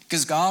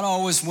 because God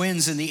always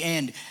wins in the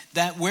end,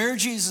 that where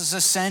Jesus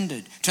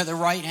ascended to the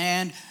right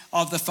hand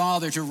of the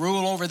Father to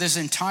rule over this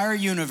entire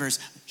universe,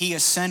 he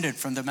ascended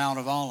from the Mount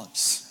of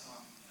Olives.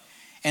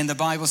 And the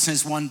Bible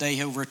says one day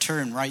he'll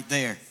return right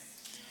there.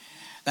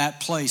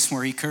 That place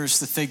where he cursed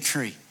the fig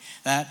tree.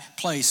 That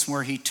place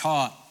where he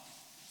taught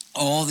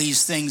all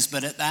these things.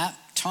 But at that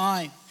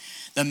time,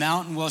 the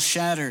mountain will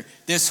shatter.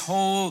 This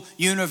whole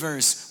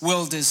universe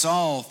will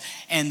dissolve.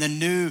 And the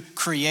new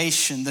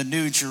creation, the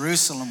new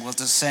Jerusalem will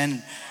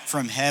descend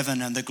from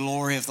heaven. And the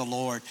glory of the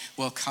Lord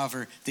will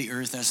cover the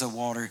earth as the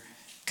water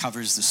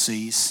covers the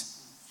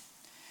seas.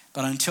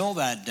 But until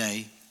that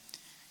day,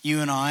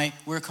 you and I,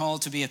 we're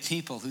called to be a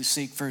people who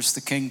seek first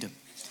the kingdom.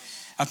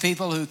 A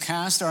people who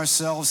cast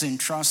ourselves in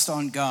trust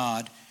on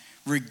God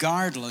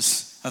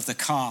regardless of the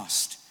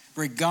cost,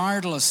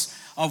 regardless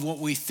of what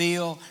we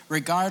feel,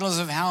 regardless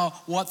of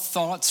what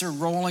thoughts are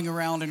rolling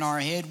around in our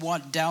head,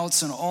 what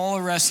doubts and all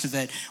the rest of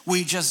it.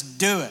 We just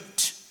do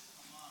it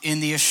in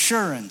the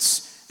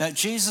assurance that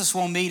Jesus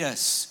will meet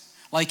us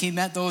like he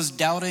met those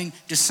doubting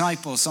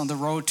disciples on the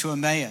road to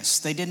Emmaus.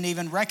 They didn't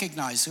even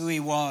recognize who he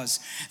was.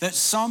 That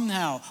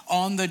somehow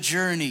on the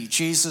journey,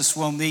 Jesus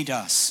will meet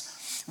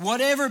us.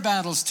 Whatever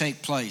battles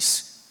take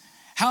place,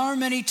 however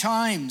many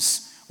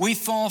times we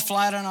fall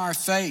flat on our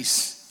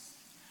face,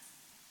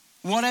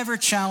 whatever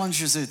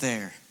challenges are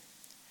there,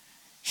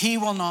 he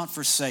will not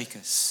forsake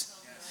us.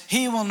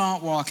 He will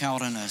not walk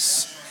out on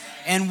us.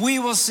 And we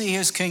will see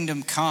his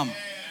kingdom come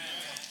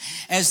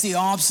as the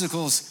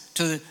obstacles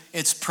to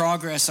its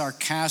progress are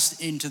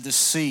cast into the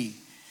sea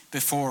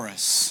before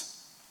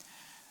us.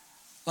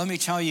 Let me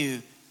tell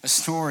you a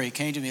story. It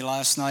came to me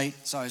last night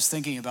as I was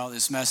thinking about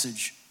this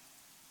message.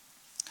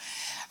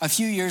 A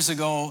few years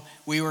ago,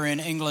 we were in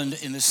England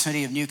in the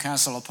city of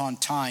Newcastle upon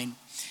Tyne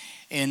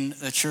in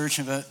the church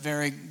of a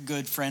very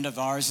good friend of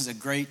ours. It's a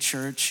great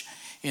church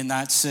in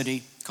that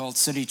city called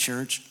City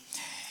Church.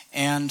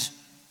 And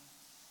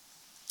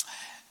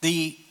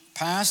the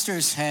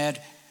pastors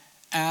had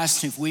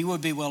asked if we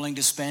would be willing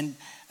to spend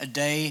a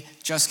day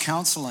just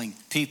counseling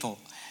people,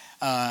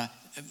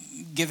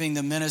 giving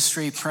them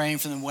ministry, praying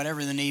for them,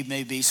 whatever the need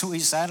may be. So we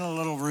sat in a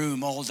little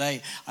room all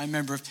day. I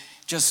remember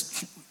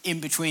just in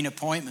between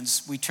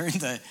appointments, we turned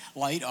the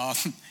light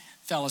off,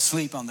 fell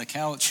asleep on the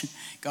couch,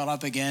 got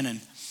up again.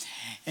 And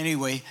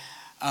anyway,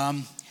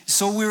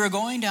 so we were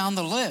going down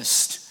the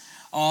list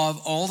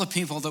of all the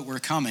people that were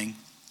coming.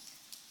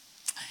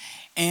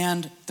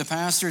 And the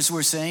pastors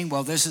were saying,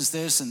 well, this is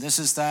this and this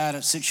is that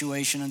a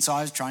situation. And so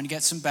I was trying to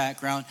get some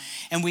background.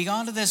 And we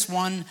got to this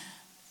one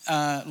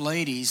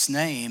lady's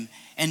name,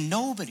 and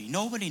nobody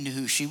knew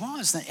who she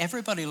was. Then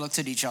everybody looked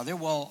at each other.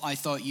 Well, I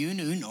thought you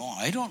knew. No,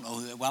 I don't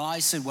know. Well, I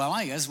said, well,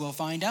 I guess we'll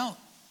find out.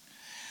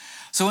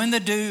 So when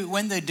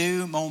the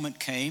due moment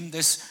came,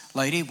 this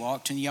lady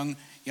walked, and young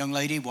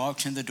lady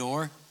walked in the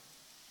door,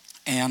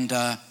 and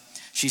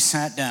she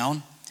sat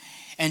down,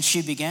 and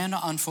she began to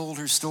unfold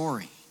her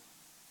story.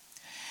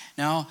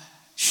 Now,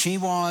 she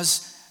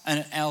was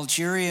an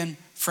Algerian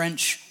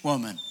French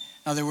woman.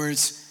 In other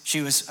words,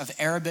 she was of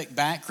Arabic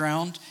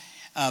background,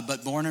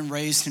 but born and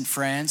raised in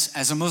France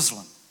as a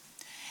Muslim.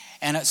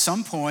 And at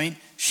some point,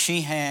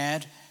 she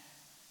had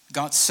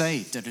got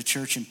saved at a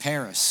church in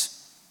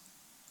Paris.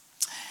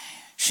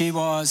 She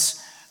was,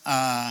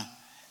 and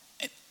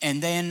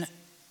then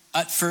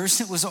at first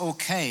it was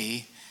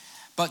okay,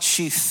 but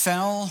she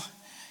fell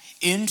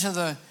into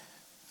the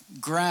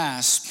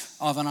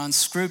grasp of an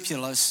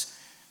unscrupulous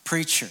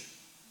preacher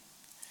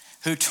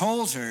who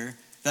told her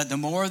that the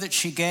more that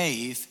she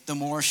gave, the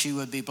more she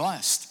would be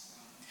blessed.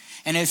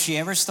 And if she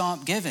ever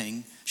stopped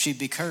giving, she'd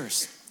be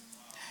cursed.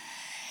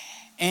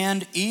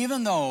 And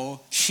even though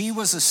she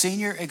was a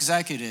senior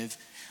executive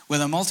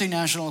with a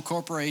multinational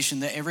corporation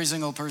that every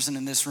single person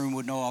in this room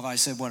would know of, I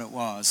said what it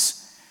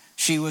was.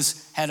 She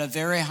had a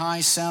very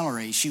high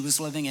salary. She was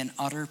living in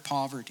utter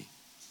poverty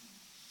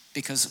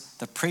because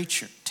the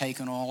preacher had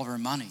taken all of her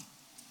money.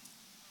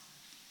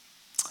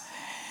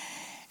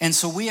 And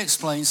so we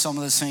explained some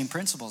of the same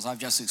principles I've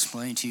just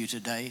explained to you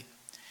today.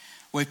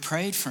 We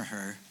prayed for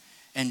her,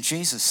 and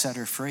Jesus set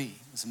her free.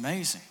 It was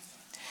amazing.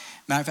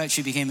 Matter of fact,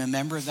 she became a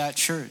member of that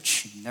church.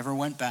 She never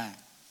went back.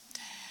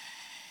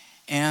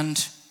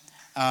 And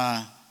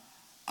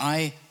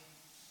I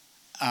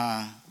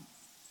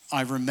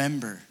I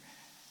remember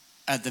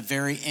at the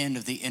very end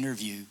of the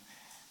interview,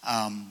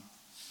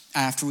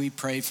 after we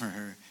prayed for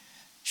her,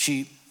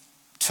 she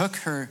took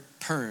her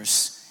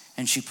purse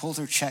and she pulled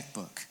her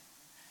checkbook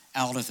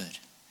out of it.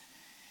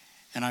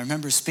 And I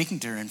remember speaking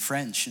to her in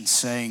French and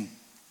saying,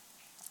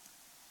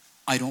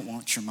 I don't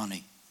want your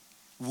money.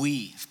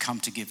 We have come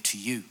to give to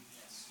you,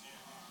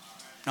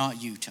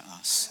 not you to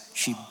us.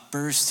 She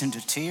burst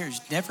into tears,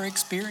 never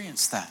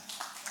experienced that.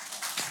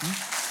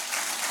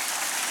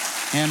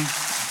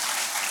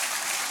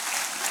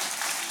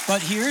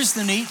 But here's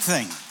the neat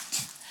thing.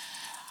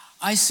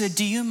 I said,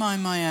 do you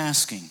mind my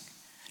asking?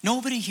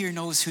 Nobody here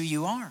knows who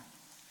you are.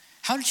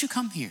 How did you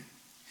come here?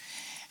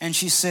 And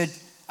she said,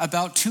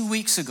 about 2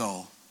 weeks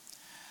ago,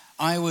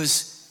 I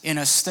was in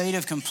a state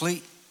of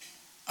complete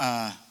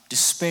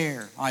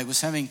despair. I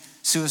was having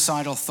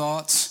suicidal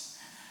thoughts.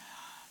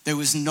 There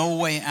was no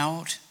way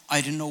out.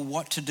 I didn't know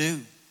what to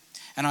do.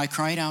 And I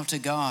cried out to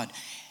God.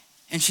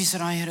 And she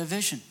said, I had a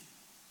vision.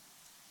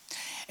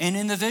 And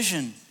in the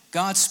vision,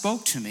 God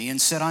spoke to me and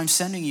said, I'm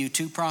sending you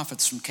 2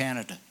 prophets from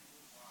Canada.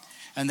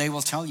 And they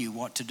will tell you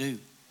what to do.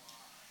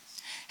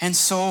 And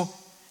so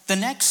the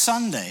next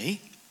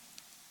Sunday,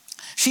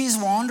 she's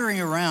wandering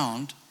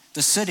around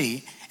the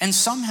city and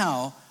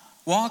somehow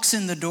walks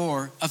in the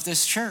door of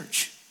this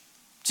church.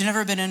 She's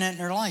never been in it in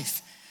her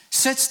life.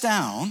 Sits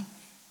down,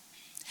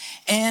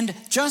 and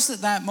just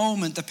at that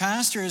moment, the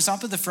pastor is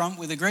up at the front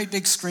with a great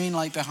big screen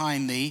light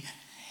behind me,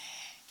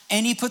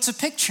 and he puts a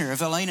picture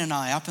of Elaine and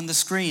I up on the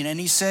screen, and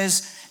he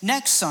says,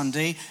 next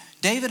Sunday,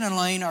 David and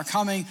Elaine are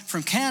coming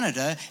from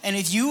Canada, and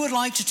if you would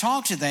like to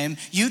talk to them,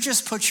 you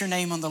just put your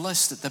name on the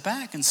list at the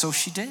back. And so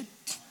she did.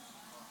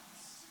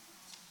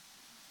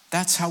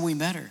 That's how we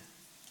met her.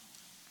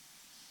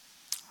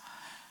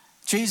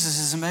 Jesus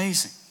is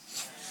amazing.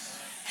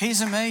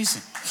 He's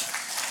amazing.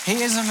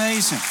 He is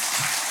amazing.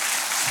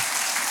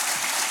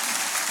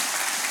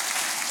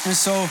 And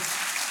so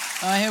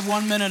I have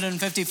 1 minute and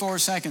 54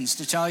 seconds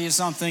to tell you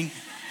something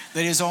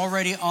that is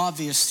already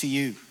obvious to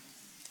you.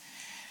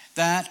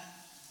 That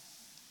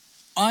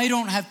I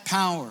don't have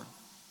power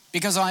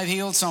because I've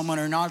healed someone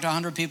or knocked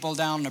 100 people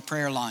down in a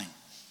prayer line.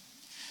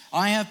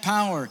 I have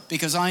power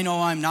because I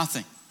know I'm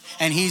nothing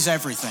and He's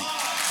everything.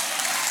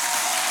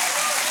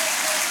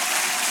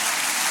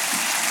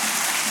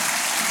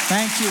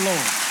 Thank you, Lord.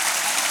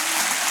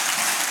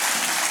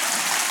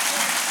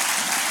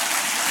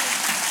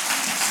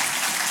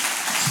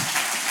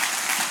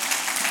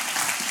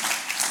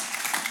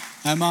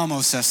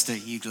 Amamos esta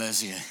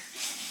iglesia.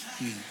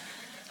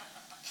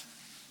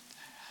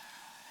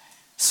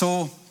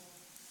 So,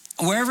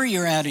 wherever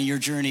you're at in your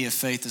journey of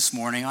faith this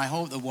morning, I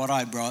hope that what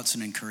I brought is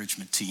an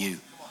encouragement to you.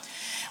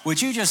 Would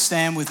you just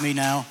stand with me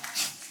now?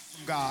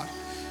 God,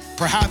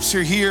 perhaps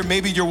you're here,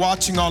 maybe you're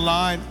watching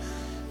online,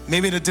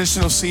 maybe an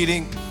additional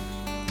seating,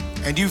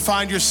 and you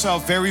find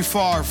yourself very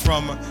far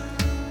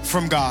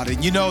from God.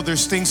 And you know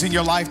there's things in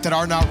your life that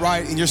are not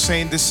right, and you're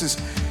saying, this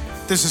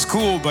is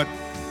cool, but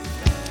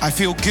I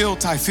feel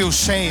guilt, I feel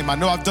shame. I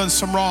know I've done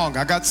some wrong.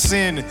 I got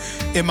sin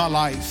in my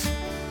life.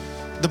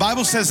 The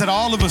Bible says that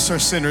all of us are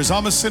sinners.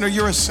 I'm a sinner,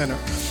 you're a sinner.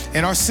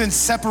 And our sin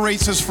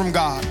separates us from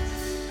God.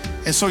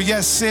 And so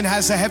yes, sin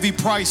has a heavy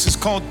price. It's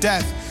called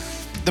death.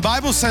 The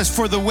Bible says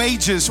for the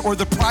wages or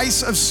the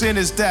price of sin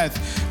is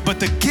death, but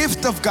the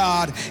gift of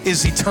God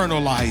is eternal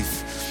life.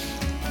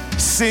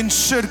 Sin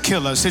should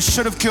kill us. It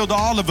should have killed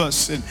all of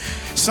us. And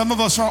some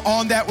of us are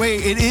on that way.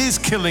 It is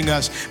killing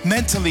us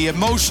mentally,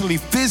 emotionally,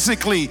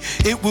 physically.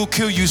 It will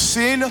kill you.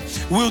 Sin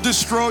will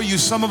destroy you.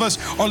 Some of us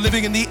are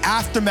living in the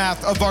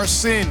aftermath of our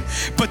sin.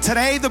 But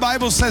today the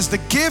Bible says the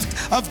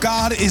gift of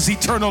God is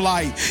eternal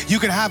life. You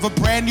can have a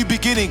brand new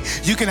beginning.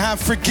 You can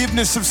have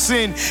forgiveness of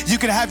sin. You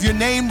can have your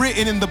name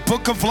written in the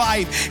book of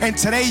life. And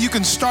today you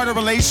can start a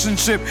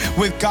relationship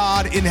with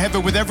God in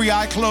heaven with every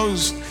eye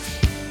closed.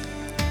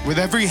 With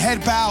every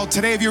head bowed,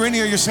 today if you're in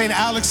here, you're saying,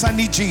 Alex, I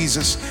need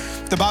Jesus.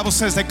 The Bible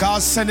says that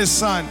God sent His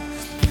Son.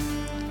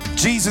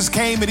 Jesus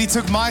came and He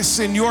took my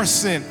sin, your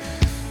sin.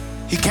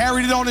 He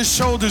carried it on His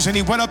shoulders and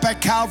He went up at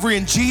Calvary,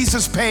 and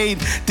Jesus paid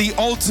the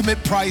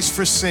ultimate price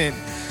for sin.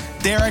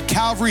 There at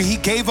Calvary, He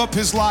gave up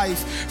His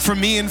life for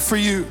me and for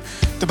you.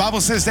 The Bible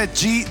says that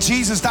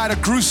Jesus died a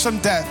gruesome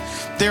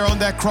death there on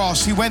that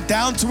cross. He went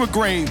down to a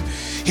grave.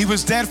 He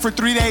was dead for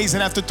 3 days,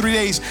 and after 3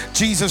 days,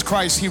 Jesus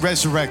Christ, He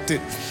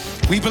resurrected.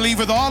 We believe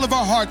with all of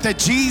our heart that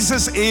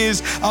Jesus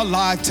is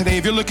alive today.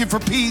 If you're looking for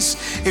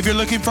peace, if you're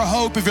looking for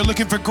hope, if you're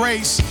looking for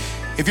grace,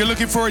 if you're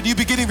looking for a new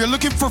beginning, if you're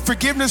looking for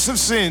forgiveness of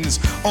sins,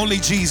 only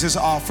Jesus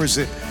offers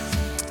it.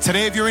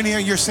 Today, if you're in here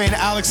and you're saying,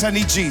 Alex, I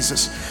need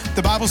Jesus.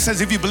 The Bible says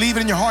if you believe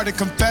it in your heart and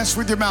confess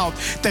with your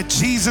mouth that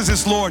Jesus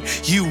is Lord,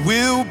 you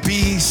will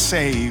be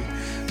saved.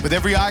 With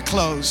every eye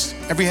closed,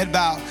 every head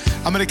bowed,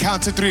 I'm gonna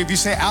count to 3. If you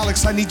say,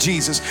 Alex, I need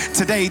Jesus.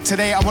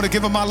 Today, I wanna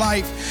give Him my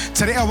life.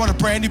 Today, I want a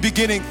brand new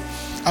beginning.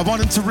 I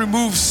want Him to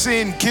remove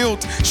sin,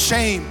 guilt,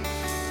 shame.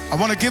 I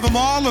want to give Him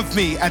all of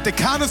me. At the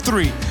count of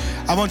 3,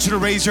 I want you to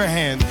raise your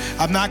hand.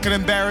 I'm not going to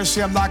embarrass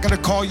you. I'm not going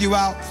to call you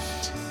out.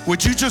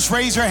 would you just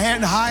raise your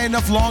hand high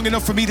enough, long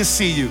enough for me to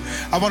see you?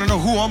 I want to know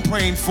who I'm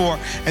praying for,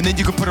 and then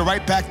you can put it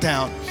right back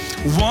down.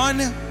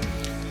 1,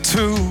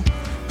 2,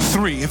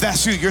 3. If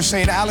that's you, you're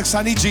saying, Alex,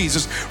 I need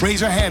Jesus.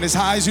 Raise your hand as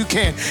high as you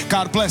can.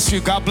 God bless you.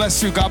 God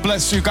bless you. God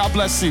bless you. God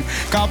bless you.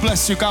 God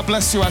bless you. God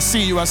bless you. I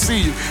see you. I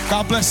see you.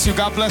 God bless you.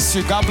 God bless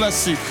you. God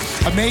bless you.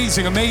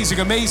 Amazing, amazing,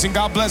 amazing.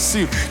 God bless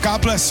you.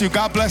 God bless you.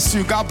 God bless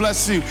you. God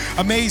bless you.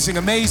 Amazing,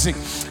 amazing,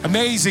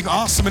 amazing.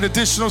 Awesome. And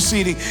additional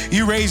seating.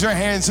 You raise your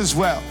hands as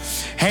well.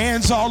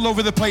 Hands all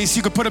over the place.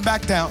 You can put them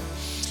back down.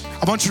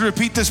 I want you to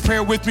repeat this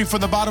prayer with me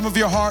from the bottom of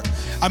your heart.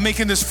 I'm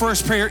making this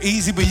first prayer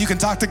easy, but you can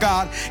talk to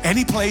God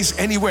any place,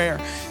 anywhere.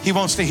 He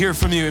wants to hear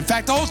from you. In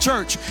fact, the whole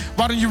church,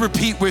 why don't you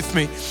repeat with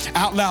me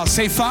out loud?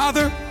 Say,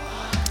 Father,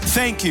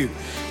 thank you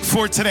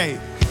for today.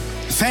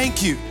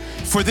 Thank you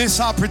for this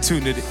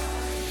opportunity.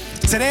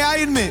 Today I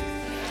admit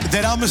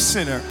that I'm a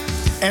sinner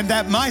and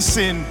that my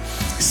sin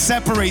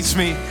separates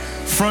me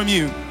from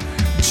you.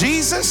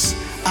 Jesus,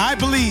 I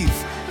believe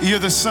you're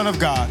the Son of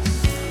God,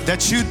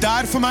 that you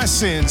died for my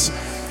sins,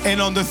 and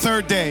on the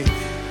third day,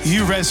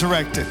 you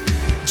resurrected.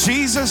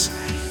 Jesus,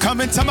 come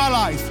into my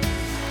life,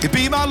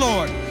 be my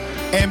Lord,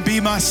 and be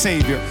my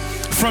Savior.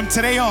 From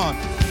today on,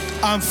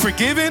 I'm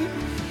forgiven,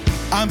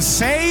 I'm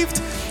saved,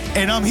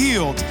 and I'm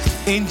healed.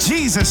 In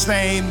Jesus'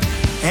 name,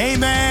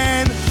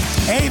 amen,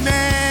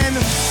 amen,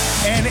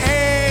 and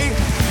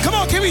amen. Come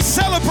on, can we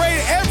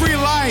celebrate every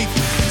life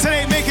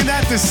today making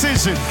that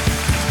decision?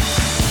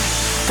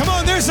 Come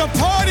on, there's a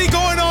party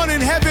going on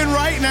in heaven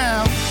right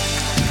now.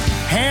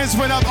 Hands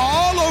went up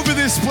all over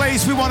this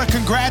place. We want to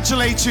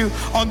congratulate you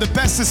on the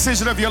best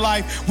decision of your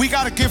life. We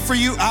got a gift for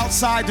you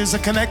outside. There's a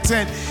Connect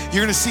tent.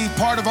 You're going to see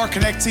part of our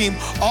Connect team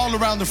all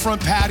around the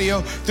front patio.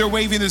 They're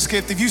waving this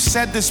gift. If you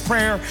said this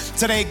prayer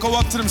today, go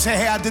up to them and say,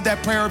 hey, I did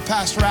that prayer with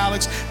Pastor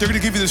Alex. They're going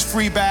to give you this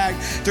free bag.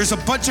 There's a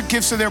bunch of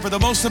gifts in there, but the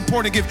most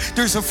important gift,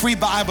 there's a free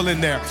Bible in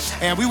there.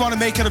 And we want to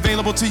make it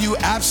available to you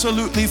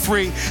absolutely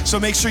free. So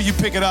make sure you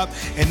pick it up.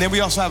 And then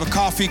we also have a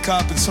coffee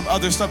cup and some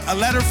other stuff. A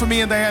letter from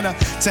me and Diana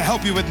to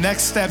help you with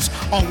next steps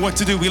on what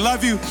to do. We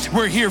love you.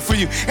 We're here for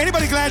you.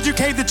 Anybody glad you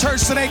came to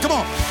church today? Come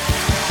on.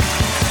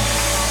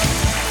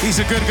 He's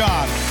a good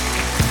God.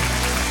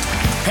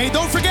 Hey,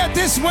 don't forget,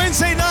 this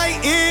Wednesday night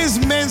is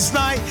men's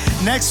night.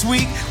 Next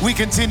week, we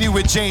continue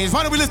with James.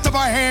 Why don't we lift up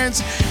our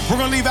hands?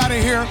 We're going to leave out of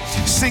here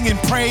singing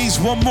praise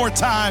one more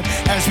time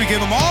as we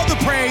give him all the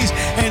praise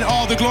and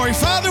all the glory.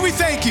 Father, we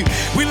thank you.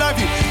 We love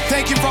you.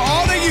 Thank you for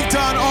all that you've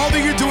done, all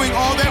that you're doing,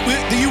 all that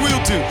you will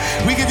do.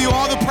 We give you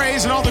all the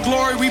praise and all the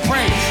glory. We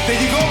pray that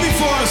you go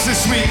before us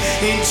this week.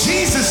 In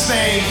Jesus'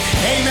 name,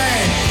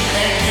 amen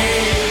and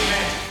amen.